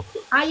 So,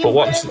 Are you but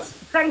once,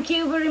 Thank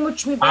you very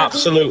much, me baby.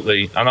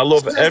 absolutely, and I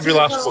love every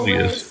last one of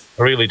you.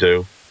 I really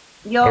do.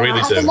 I really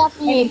Have a do.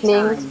 lovely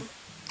evening.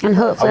 And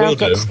hopefully I will I'll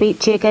get do. to speak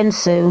to you again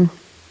soon.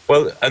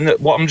 Well, and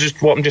what I'm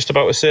just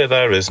about to say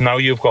there is, now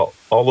you've got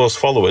all those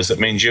followers, that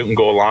means you can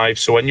go live.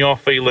 So when you're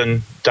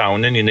feeling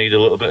down and you need a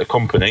little bit of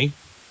company,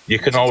 you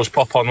can always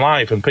pop on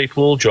live and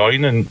people will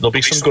join and there'll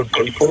be some good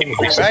people.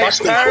 Right,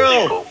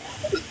 Carol,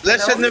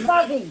 listen,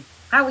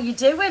 how are you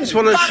doing? I just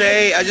want to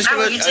say, I'm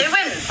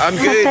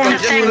good. I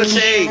just want to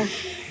say,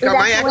 got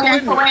my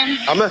echoing?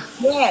 I'm a...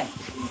 Yeah.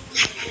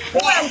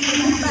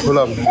 Hold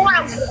on.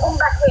 Come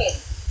back in.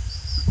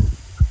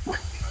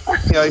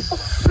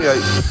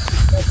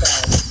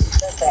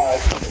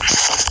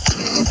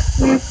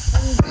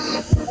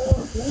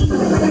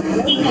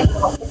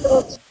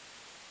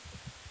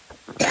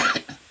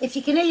 If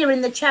you can hear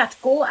in the chat,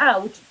 go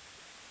out,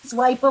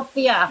 swipe off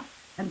the app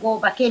and go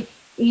back in.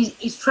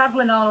 He's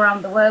travelling all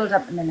around the world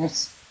at the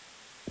minute.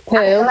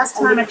 The last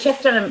time I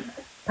checked on him,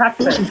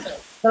 Patrick, he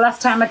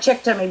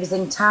was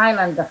in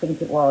Thailand, I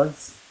think it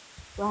was.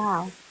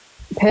 Wow.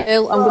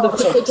 Pearl, I'm going to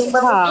quickly jump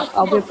out.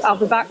 I'll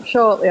be back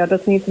shortly. I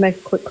just need to make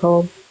a quick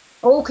call.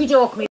 Okie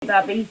doke, me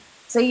baby.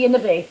 See you in a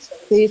bit.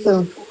 See you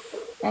soon.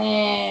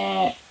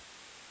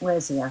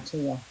 Where's he at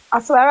here? I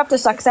swear I've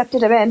just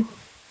accepted him in.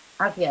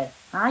 Have you?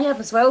 I have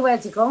as well.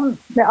 Where's he gone?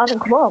 It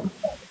hasn't come up.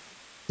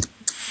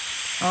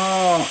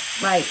 Oh,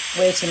 right.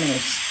 Wait a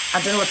minute.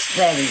 I don't know what's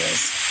there. He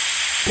is.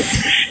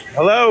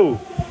 Hello.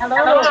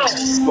 Hello.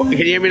 Can you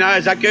hear me now?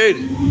 Is that good?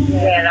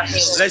 Yeah, that's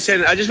it.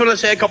 Listen, I just want to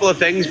say a couple of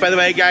things, by the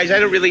way, guys. I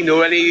don't really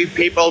know any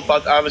people,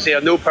 but obviously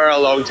I've known Pearl a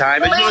long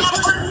time. I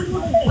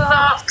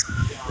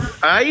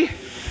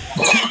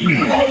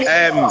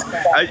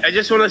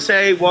just want to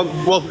say a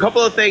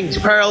couple of things.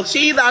 Pearl,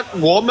 see that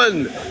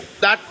woman,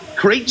 that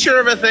creature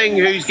of a thing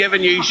who's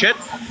giving you shit?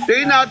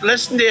 Do not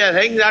listen to a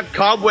thing that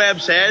Cobweb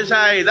says.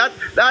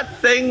 That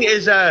thing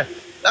is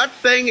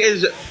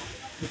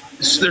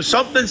there's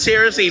something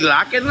seriously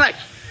lacking, like.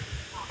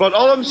 But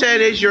all I'm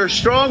saying is you're a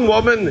strong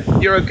woman,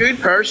 you're a good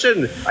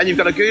person, and you've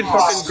got a good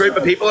fucking group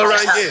of people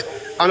around you.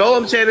 And all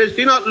I'm saying is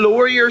do not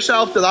lower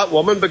yourself to that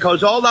woman,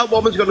 because all that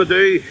woman's going to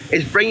do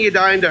is bring you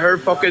down to her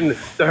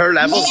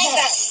level.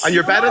 And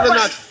you're better than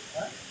that.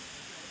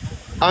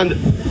 And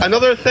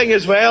another thing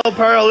as well,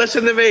 Pearl,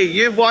 listen to me.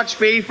 You've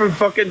watched me from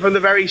the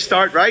very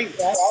start, right?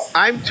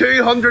 I'm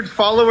 200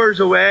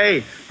 followers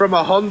away from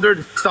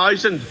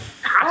 100,000.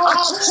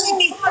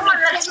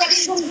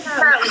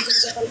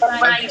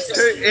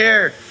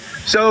 Here.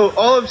 So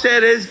all I'm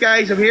saying is,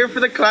 guys, I'm here for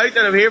the clout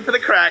and I'm here for the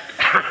crack.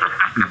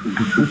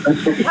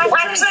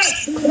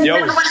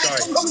 Yo, sorry.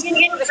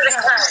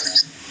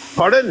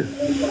 Pardon?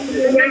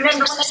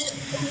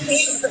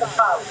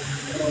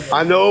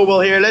 I know.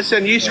 Well, here,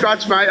 listen. I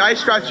scratch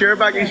your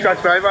back. You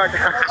scratch my back.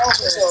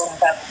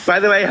 By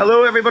the way,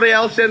 hello everybody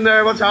else in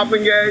there. What's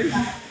happening, guys?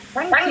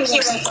 Thank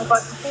you.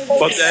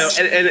 But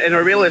in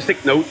a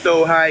realistic note,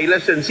 though, hey,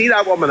 listen, see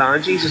that woman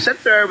Angie? She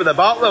sits there with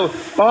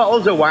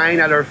bottles of wine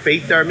at her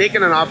feet. They're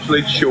making an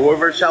absolute show of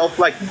herself,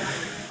 like.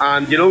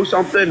 And you know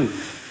something?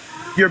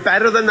 You're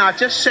better than that.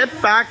 Just sit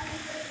back.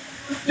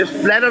 Just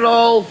let it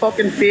all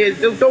fucking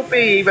fade. Don't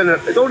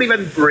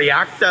even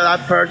react to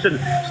that person.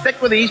 Stick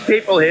with these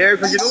people here,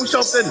 because you know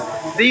something?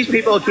 These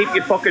people will keep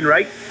you fucking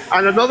right.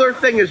 And another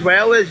thing as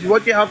well is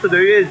what you have to do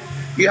is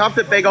you have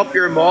to big up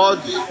your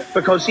mods,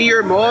 because see,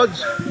 your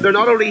mods, they're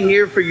not only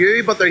here for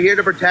you, but they're here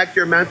to protect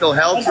your mental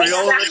health through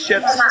all of this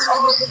shit.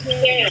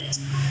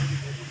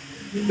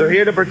 They're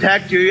here to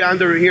protect you, and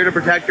they're here to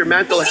protect your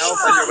mental health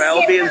and your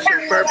well-being. So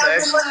fair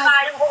play.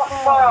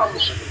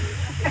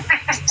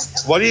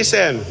 What are you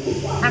saying?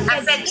 I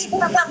said,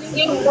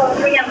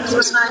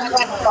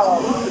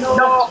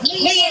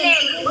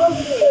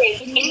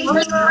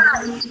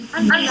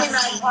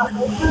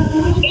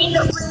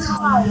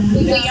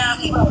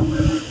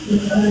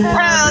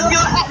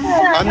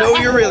 I know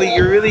you're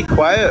really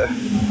quiet.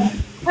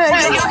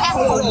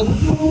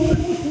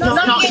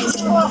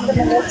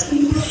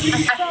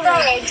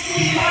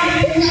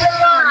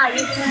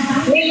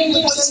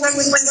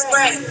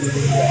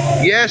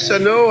 Yes, I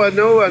know.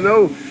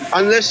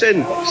 And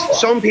listen,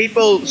 some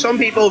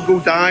people go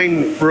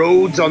down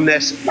roads on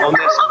this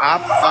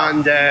app,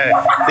 and they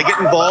get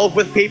involved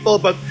with people,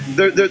 but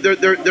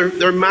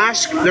their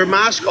mask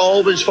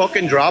always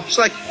fucking drops.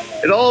 Like,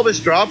 it always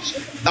drops.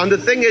 And the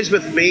thing is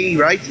with me,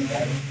 right?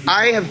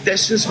 I have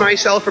distanced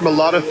myself from a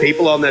lot of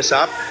people on this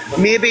app.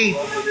 Maybe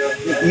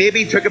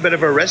took a bit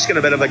of a risk and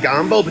a bit of a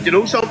gamble, but you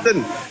know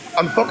something?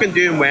 I'm fucking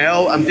doing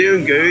well. I'm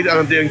doing good, and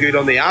I'm doing good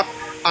on the app.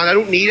 And I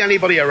don't need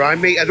anybody around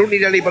me. I don't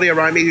need anybody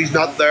around me who's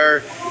not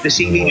there to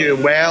see me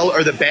doing well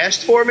or the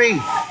best for me.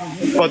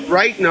 But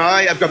right now,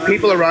 I've got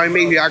people around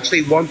me who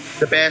actually want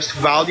the best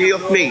value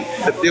of me,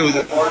 of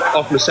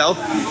myself.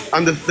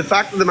 And the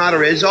fact of the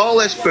matter is, all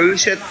this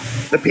bullshit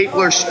that people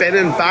are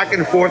spinning back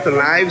and forth in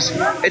lives,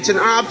 it's an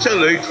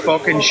absolute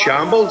fucking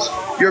shambles.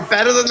 You're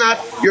better than that.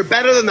 You're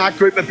better than that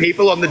group of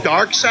people on the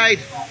dark side.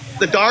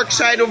 The dark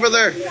side over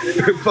there.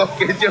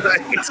 Fucking, you know.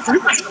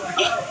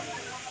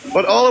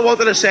 But all I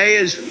wanted to say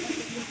is,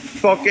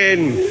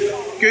 fucking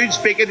good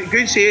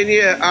seeing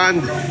you,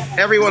 and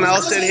everyone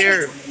else in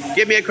here.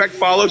 Give me a quick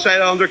follow so I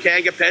don't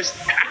get pissed.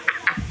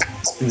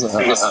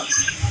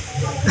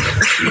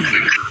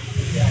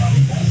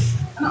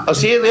 I'll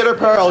see you later,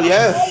 Pearl.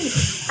 Yeah.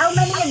 How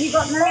many have you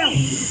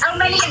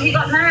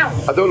got now?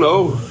 I don't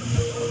know.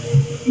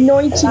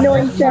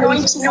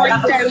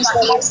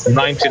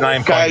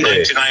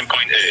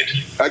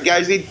 99.8.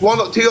 Guys, need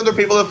 200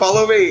 people to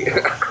follow me.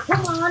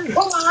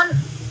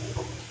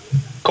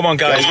 Come on,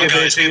 guys. Give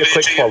me a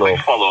quick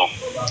follow.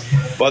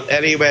 But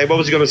anyway, what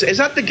was I going to say? Is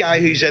that the guy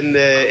who's in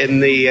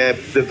the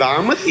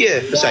van with you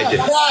beside you?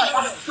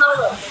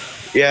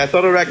 Yeah, I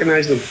thought I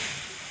recognised him.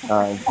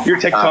 You're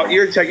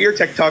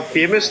TikTok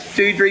famous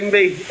too,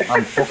 Dreambee.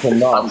 I'm fucking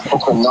not.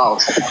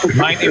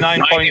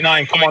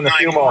 99.9. Come on, a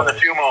few more.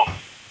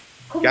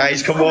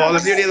 Guys, come on.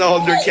 I'm nearly at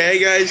 100k,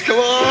 guys. Come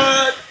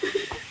on.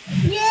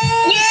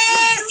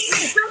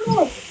 Yes!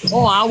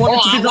 Oh, I want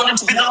it to be done.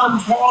 It's done.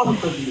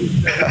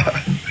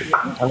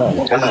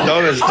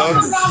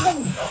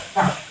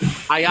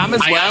 I am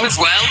as well.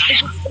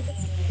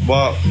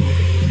 What?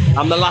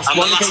 I'm the last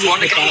one.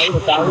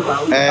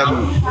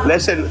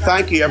 Listen,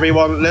 thank you,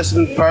 everyone.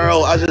 Listen,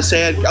 Pearl, as I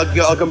said,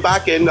 I'll come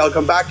back in. I'm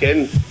gonna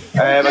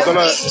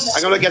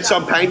get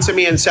some pints of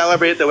me and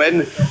celebrate the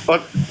win.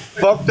 But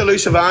fuck the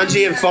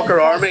Lucivangi and fuck her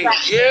army.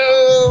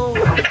 You.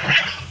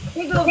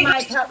 Big love,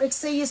 Mike Patrick.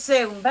 See you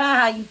soon.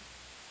 Bye.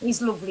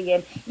 He's lovely,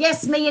 him.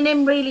 Yes, me and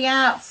him really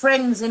are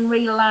friends in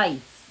real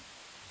life.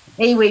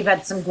 Hey, we've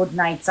had some good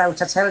nights out,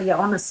 I tell you,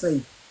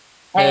 honestly.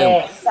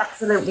 It's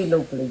absolutely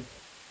lovely.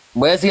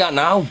 Where's he at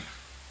now?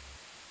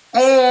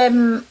 I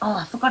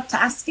forgot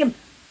to ask him.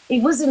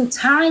 He was in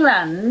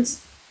Thailand.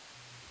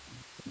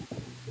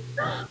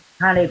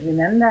 Can't even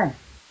remember.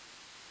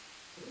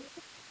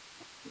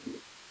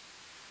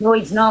 No,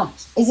 he's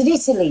not. Is it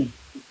Italy?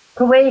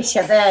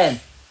 Croatia, there.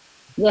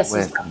 Yes,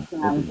 he's back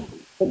now.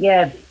 But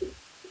yeah.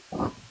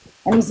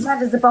 and he's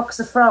mad as a box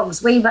of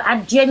frogs. We've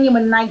had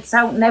genuine nights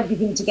out and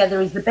everything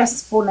together. It's the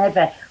best fun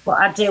ever. But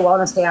I do,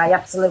 honestly, I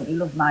absolutely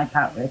love my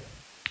Patrick.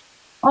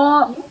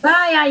 Oh,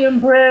 bye, Iron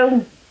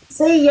Brew.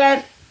 See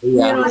ya.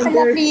 Have a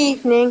lovely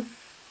evening.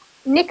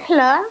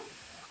 Nicola,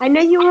 I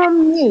know you're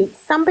on mute.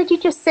 Somebody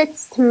just said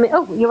to me,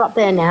 oh, you're up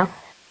there now.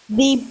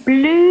 The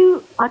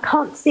blue, I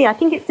can't see, I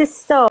think it's a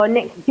star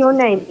next to your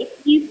name.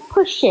 If you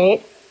push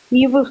it,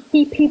 you will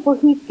see people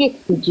who've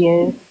gifted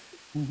you.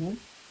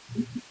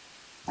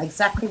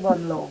 Exactly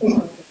one, love.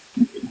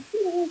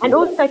 And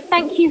also,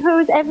 thank you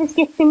whoever's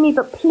gifting me,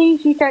 but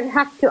please, you don't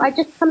have to. I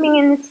just coming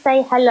in to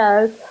say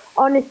hello.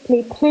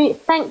 Honestly, please,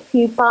 thank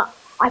you, but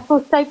I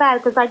feel so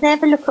bad because I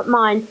never look at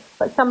mine,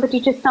 but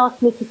somebody just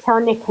asked me to tell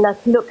Nicola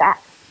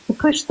to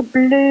push the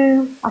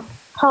blue, I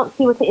can't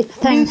see what it is.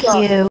 Thank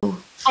you.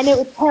 And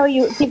it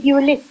will give you a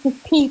list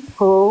of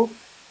people.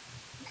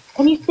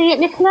 Can you see it,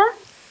 Nicola?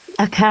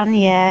 I can,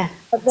 yeah.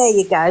 Oh, there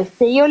you go.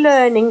 See, you're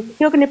learning.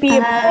 You're going to be a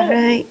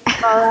right.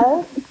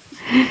 tomorrow.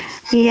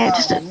 Yeah,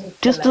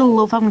 just the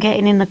love I'm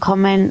getting in the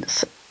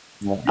comments.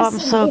 I'm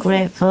so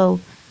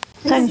grateful.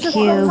 Thank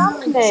you.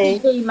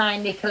 Lovely, my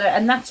Nicola,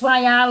 and that's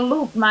why I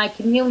love my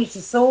community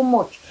so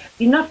much.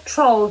 They're not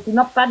trolls, they're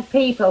not bad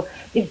people.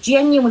 They've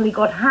genuinely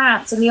got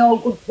hearts, and they're all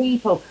good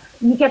people.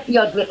 You get the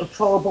odd little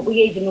troll, but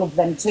we even love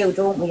them too,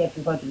 don't we,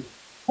 everybody?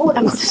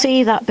 I could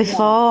see that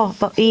before,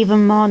 but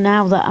even more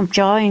now that I've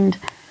joined.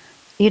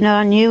 You know,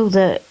 I knew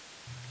that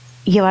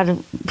you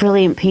had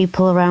brilliant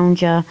people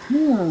around you,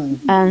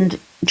 and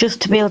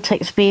just to be able to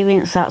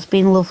experience that's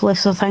been lovely,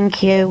 so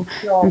thank you.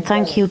 And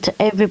thank you to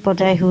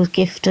everybody who's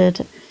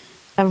gifted.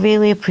 I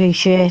really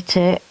appreciate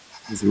it.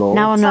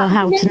 Now I know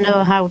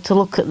how to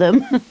look at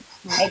them.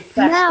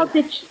 Exactly. Now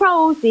the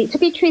trolls, to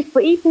be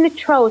truthful, even the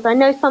trolls, I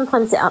know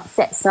sometimes it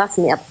upsets us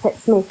and it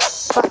upsets me,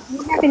 but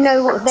you never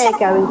know what they're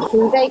going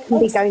through. They can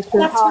be going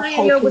through That's why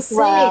I always say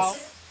well.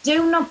 this.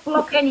 Do not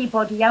block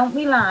anybody out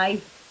my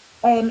live.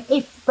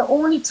 If the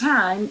only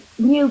time,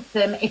 mute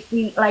them if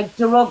they like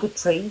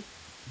derogatory,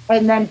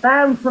 and then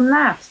bound from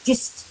that.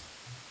 Just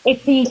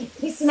if they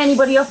pissing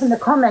anybody off in the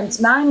comments,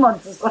 my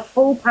mods has got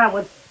full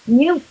powers.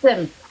 Mute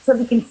them so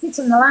they can sit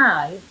in the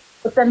live,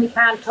 but then they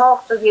can't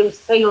talk to you.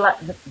 Feel like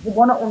they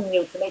want to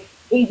unmute them,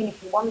 even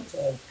if you want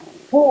to.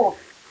 But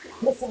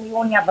listen, we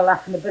only have a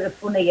laugh and a bit of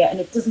fun here, and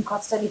it doesn't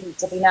cost anything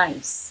to be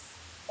nice.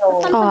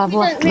 So,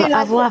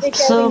 I've laughed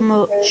so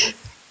much.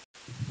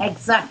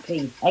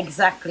 Exactly,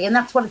 and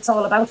that's what it's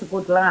all about—a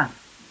good laugh.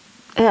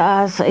 It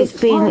has. It's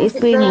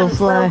been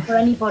lovely well for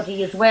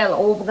anybody as well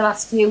over the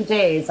last few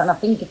days, and I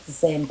think it's the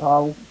same,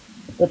 Paul.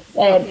 But,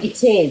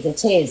 it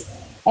is.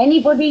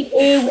 Anybody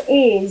who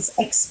is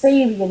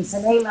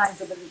experiencing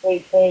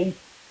ALIWBP,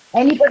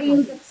 anybody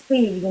who's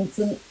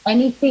experiencing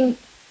anything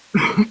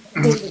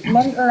with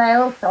mental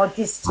health or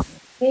just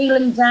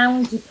feeling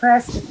down,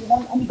 depressed, if you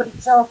want anybody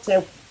to talk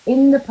to,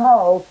 in the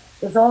poll,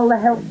 there's all the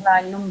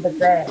helpline numbers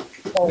there.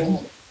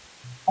 So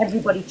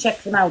everybody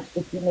check them out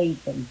if you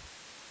need them.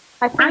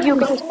 I think you're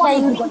going to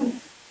say,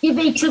 give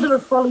each other a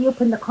follow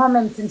up in the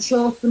comments and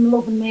show some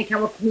love and make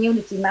our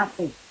community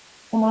massive.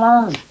 Come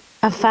along.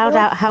 I've found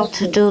out how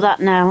to do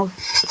that now,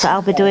 so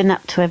I'll be doing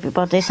that to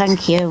everybody.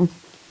 Thank you.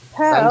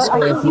 Pearl, I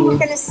think you were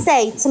going to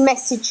say to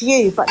message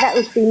you, but that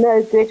would be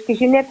no good because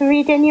you never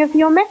read any of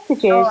your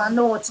messages. Oh, I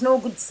know. It's no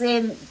good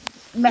saying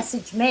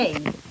message me.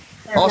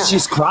 Oh,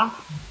 she's crap.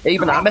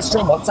 Even I messaged her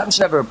on WhatsApp,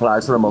 she never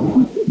replies for a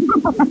month.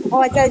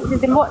 Oh, I don't do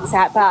the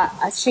WhatsApp, but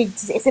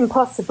it's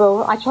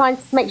impossible. I try and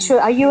make sure,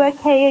 are you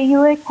okay? Are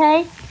you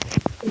okay?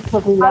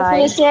 Probably I was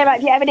going to say,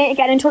 if you ever need to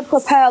get in touch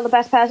with Pearl, the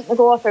best person to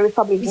go through is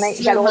probably to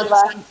get hold of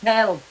her.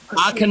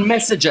 I can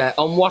message her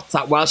on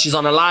WhatsApp while she's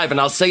on a live, and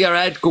I'll see her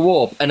head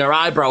go up and her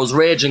eyebrows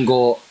rage and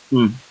go,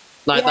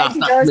 like that's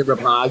the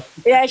reply.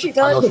 Yeah, she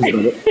does.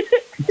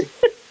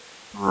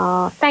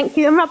 Oh, thank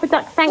you. And Rubber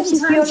Duck, thank you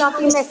for your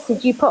lovely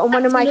message you put on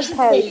one of my posts.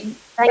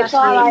 Thanks,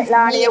 all right,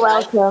 Lani, you're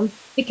welcome.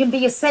 It can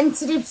be a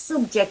sensitive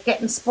subject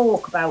getting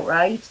spoke about,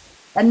 right?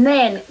 And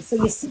then, so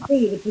you sit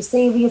there with your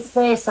serious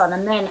face on,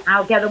 and then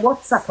I'll get a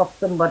WhatsApp off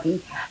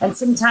somebody, and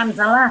sometimes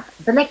I laugh.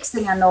 The next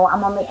thing I know,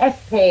 I'm on the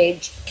F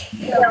page.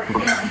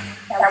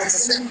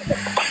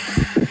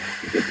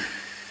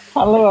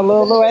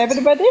 Hello,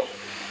 everybody.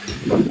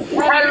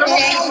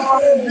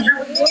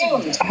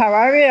 How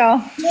are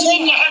you?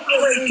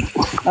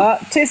 Oh,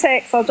 2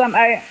 secs, I'll jump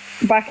out,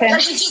 back in.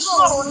 Let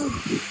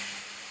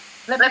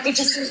me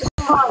just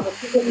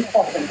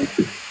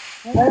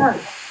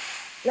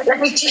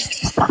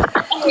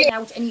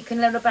out, and you can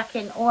let her back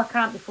in. Oh, I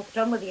can't be fucked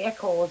on with the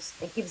echoes.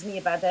 It gives me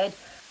a bad head.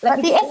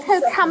 But the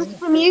echo comes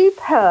from you,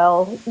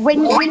 Pearl.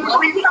 When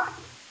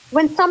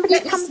somebody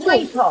comes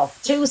in.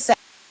 Off. 2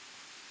 seconds.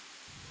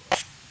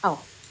 Oh.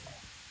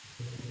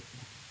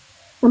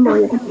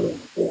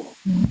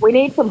 We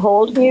need some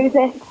hold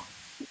music.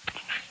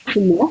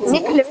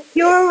 Nicola, if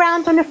you're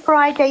around on a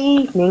Friday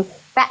evening,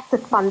 that's a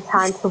fun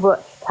time to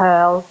watch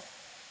Pearl.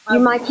 You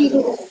might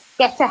even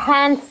get a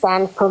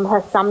handstand from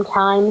her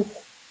sometimes.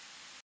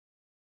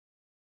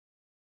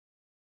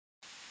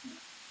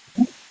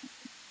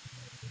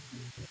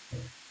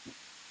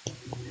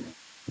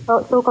 Oh,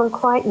 it's all gone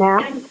quiet now.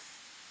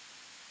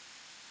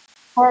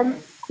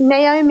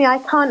 Naomi, I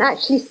can't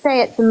actually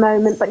say at the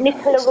moment, but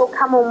Nicola will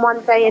come on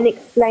one day and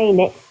explain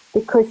it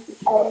because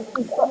she's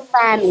got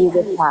family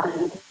with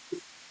her.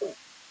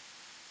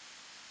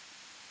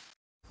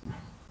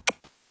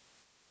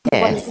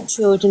 Yeah. Once the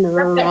children are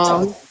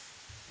around.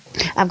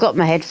 I've got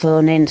my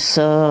headphone in,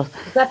 so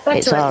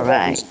it's all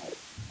right.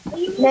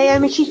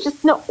 Naomi, she's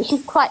just not.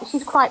 She's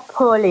quite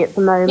poorly at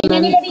the moment. Can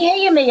anybody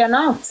hear me or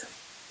not?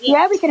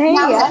 Yeah, we can hear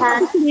you.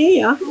 We can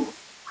hear you.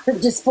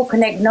 Just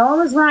fucking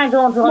ignore us, why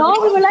don't you? No,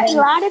 we were letting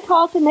Lana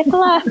talk to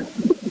Nicola.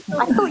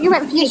 I thought you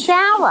went for your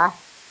shower.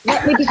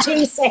 Let me be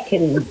 2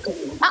 seconds.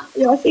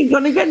 Yeah, she's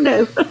gonna get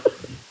now.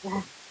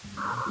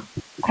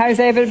 How's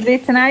everybody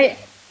tonight?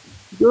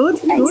 Good.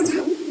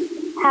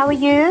 How are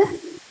you?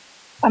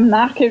 I'm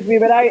knackered. We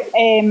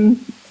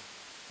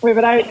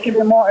were out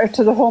giving water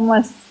to the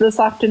homeless this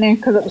afternoon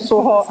because it was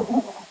so hot.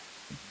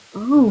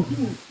 Oh.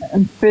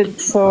 And food,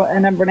 so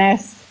in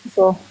Inverness.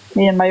 So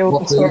me and my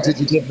oldest. What food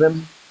did you give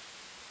them?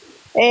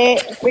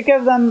 We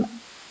give them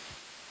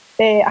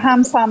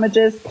ham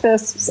sandwiches,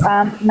 crisps,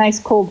 and nice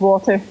cold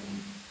water.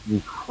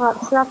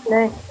 That's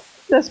lovely.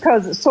 Just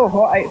because it's so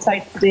hot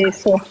outside today,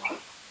 so.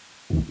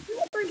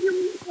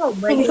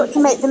 You've got to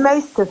make the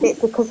most of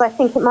it because I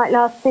think it might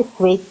last this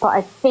week, but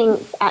I think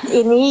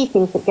in the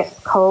evenings it gets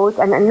cold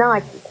and at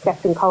night it's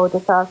getting colder,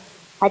 so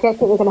I don't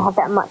think we're going to have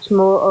that much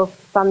more of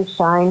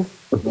sunshine.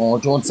 Oh,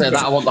 don't say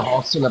that. I want the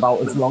house still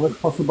about as long as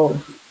possible.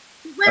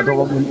 I don't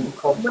want them to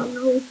come. When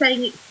you're all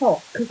saying it's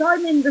hot, because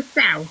I'm in the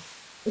south,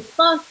 as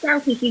far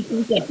south as you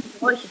can get,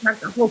 I should have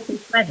the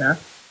hottest weather,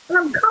 and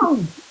I'm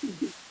cold.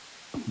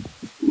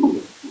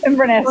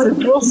 Inverness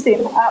is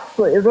roasting,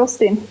 absolutely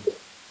roasting.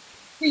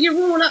 So you're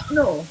all up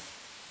north?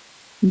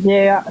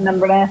 Yeah, in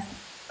Inverness.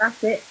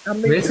 That's it.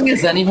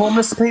 Is any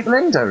homeless people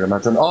in Durham? I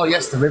don't. Oh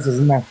yes, there is,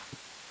 isn't there?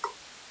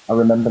 I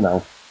remember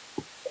now.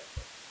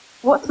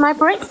 What's my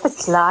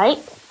breakfast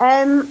like?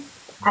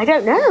 I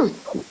don't know.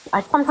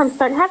 I sometimes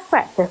don't have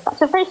breakfast.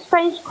 That's a very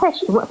strange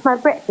question. What's my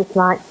breakfast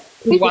like?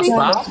 What's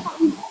that?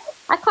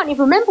 I can't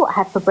even remember what I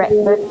had for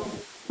breakfast.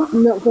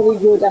 Not very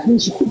good,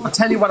 I'll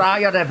tell you what I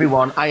had,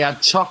 everyone. I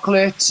had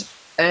chocolate,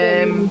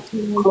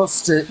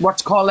 cluster, what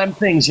do you call them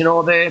things? You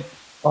know, the...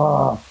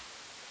 Oh.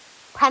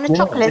 Pan of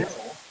chocolate.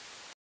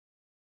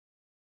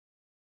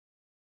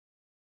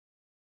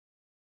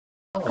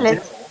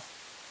 Chocolate.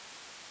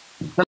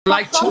 They're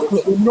like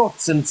chocolate with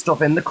nuts and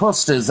stuff in the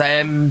clusters.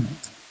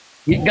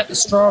 You can get the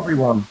strawberry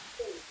one.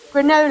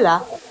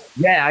 Granola.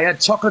 Yeah, I had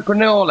chocolate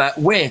granola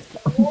with...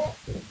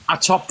 I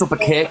chopped up a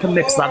cake and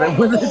mixed that in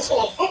with it.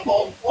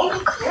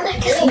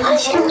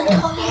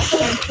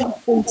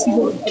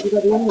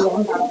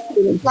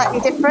 Slightly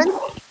different.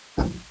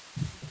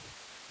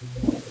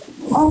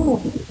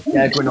 Oh.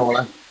 Yeah,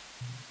 granola.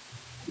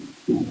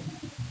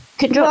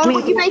 Can drop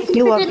me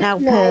you want now,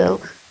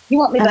 Pearl. You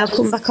want me and back? I'll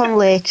come back on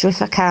later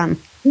if I can.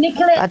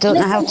 Nicola, I don't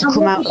know how to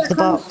come out of the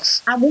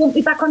box. I won't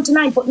be back on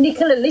tonight, but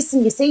Nicola,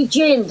 listen, you see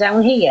Jane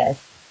down here?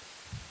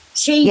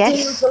 She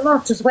deals a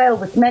lot as well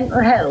with mental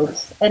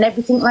health and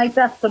everything like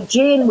that, so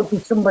Jane would be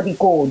somebody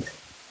good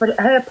for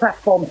her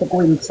platform to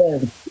go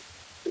into.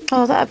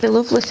 Oh, that'd be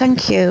lovely,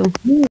 thank you.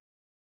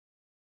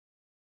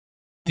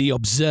 The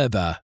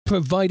Observer,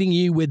 providing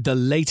you with the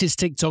latest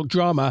TikTok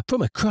drama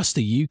from across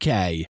the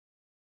UK.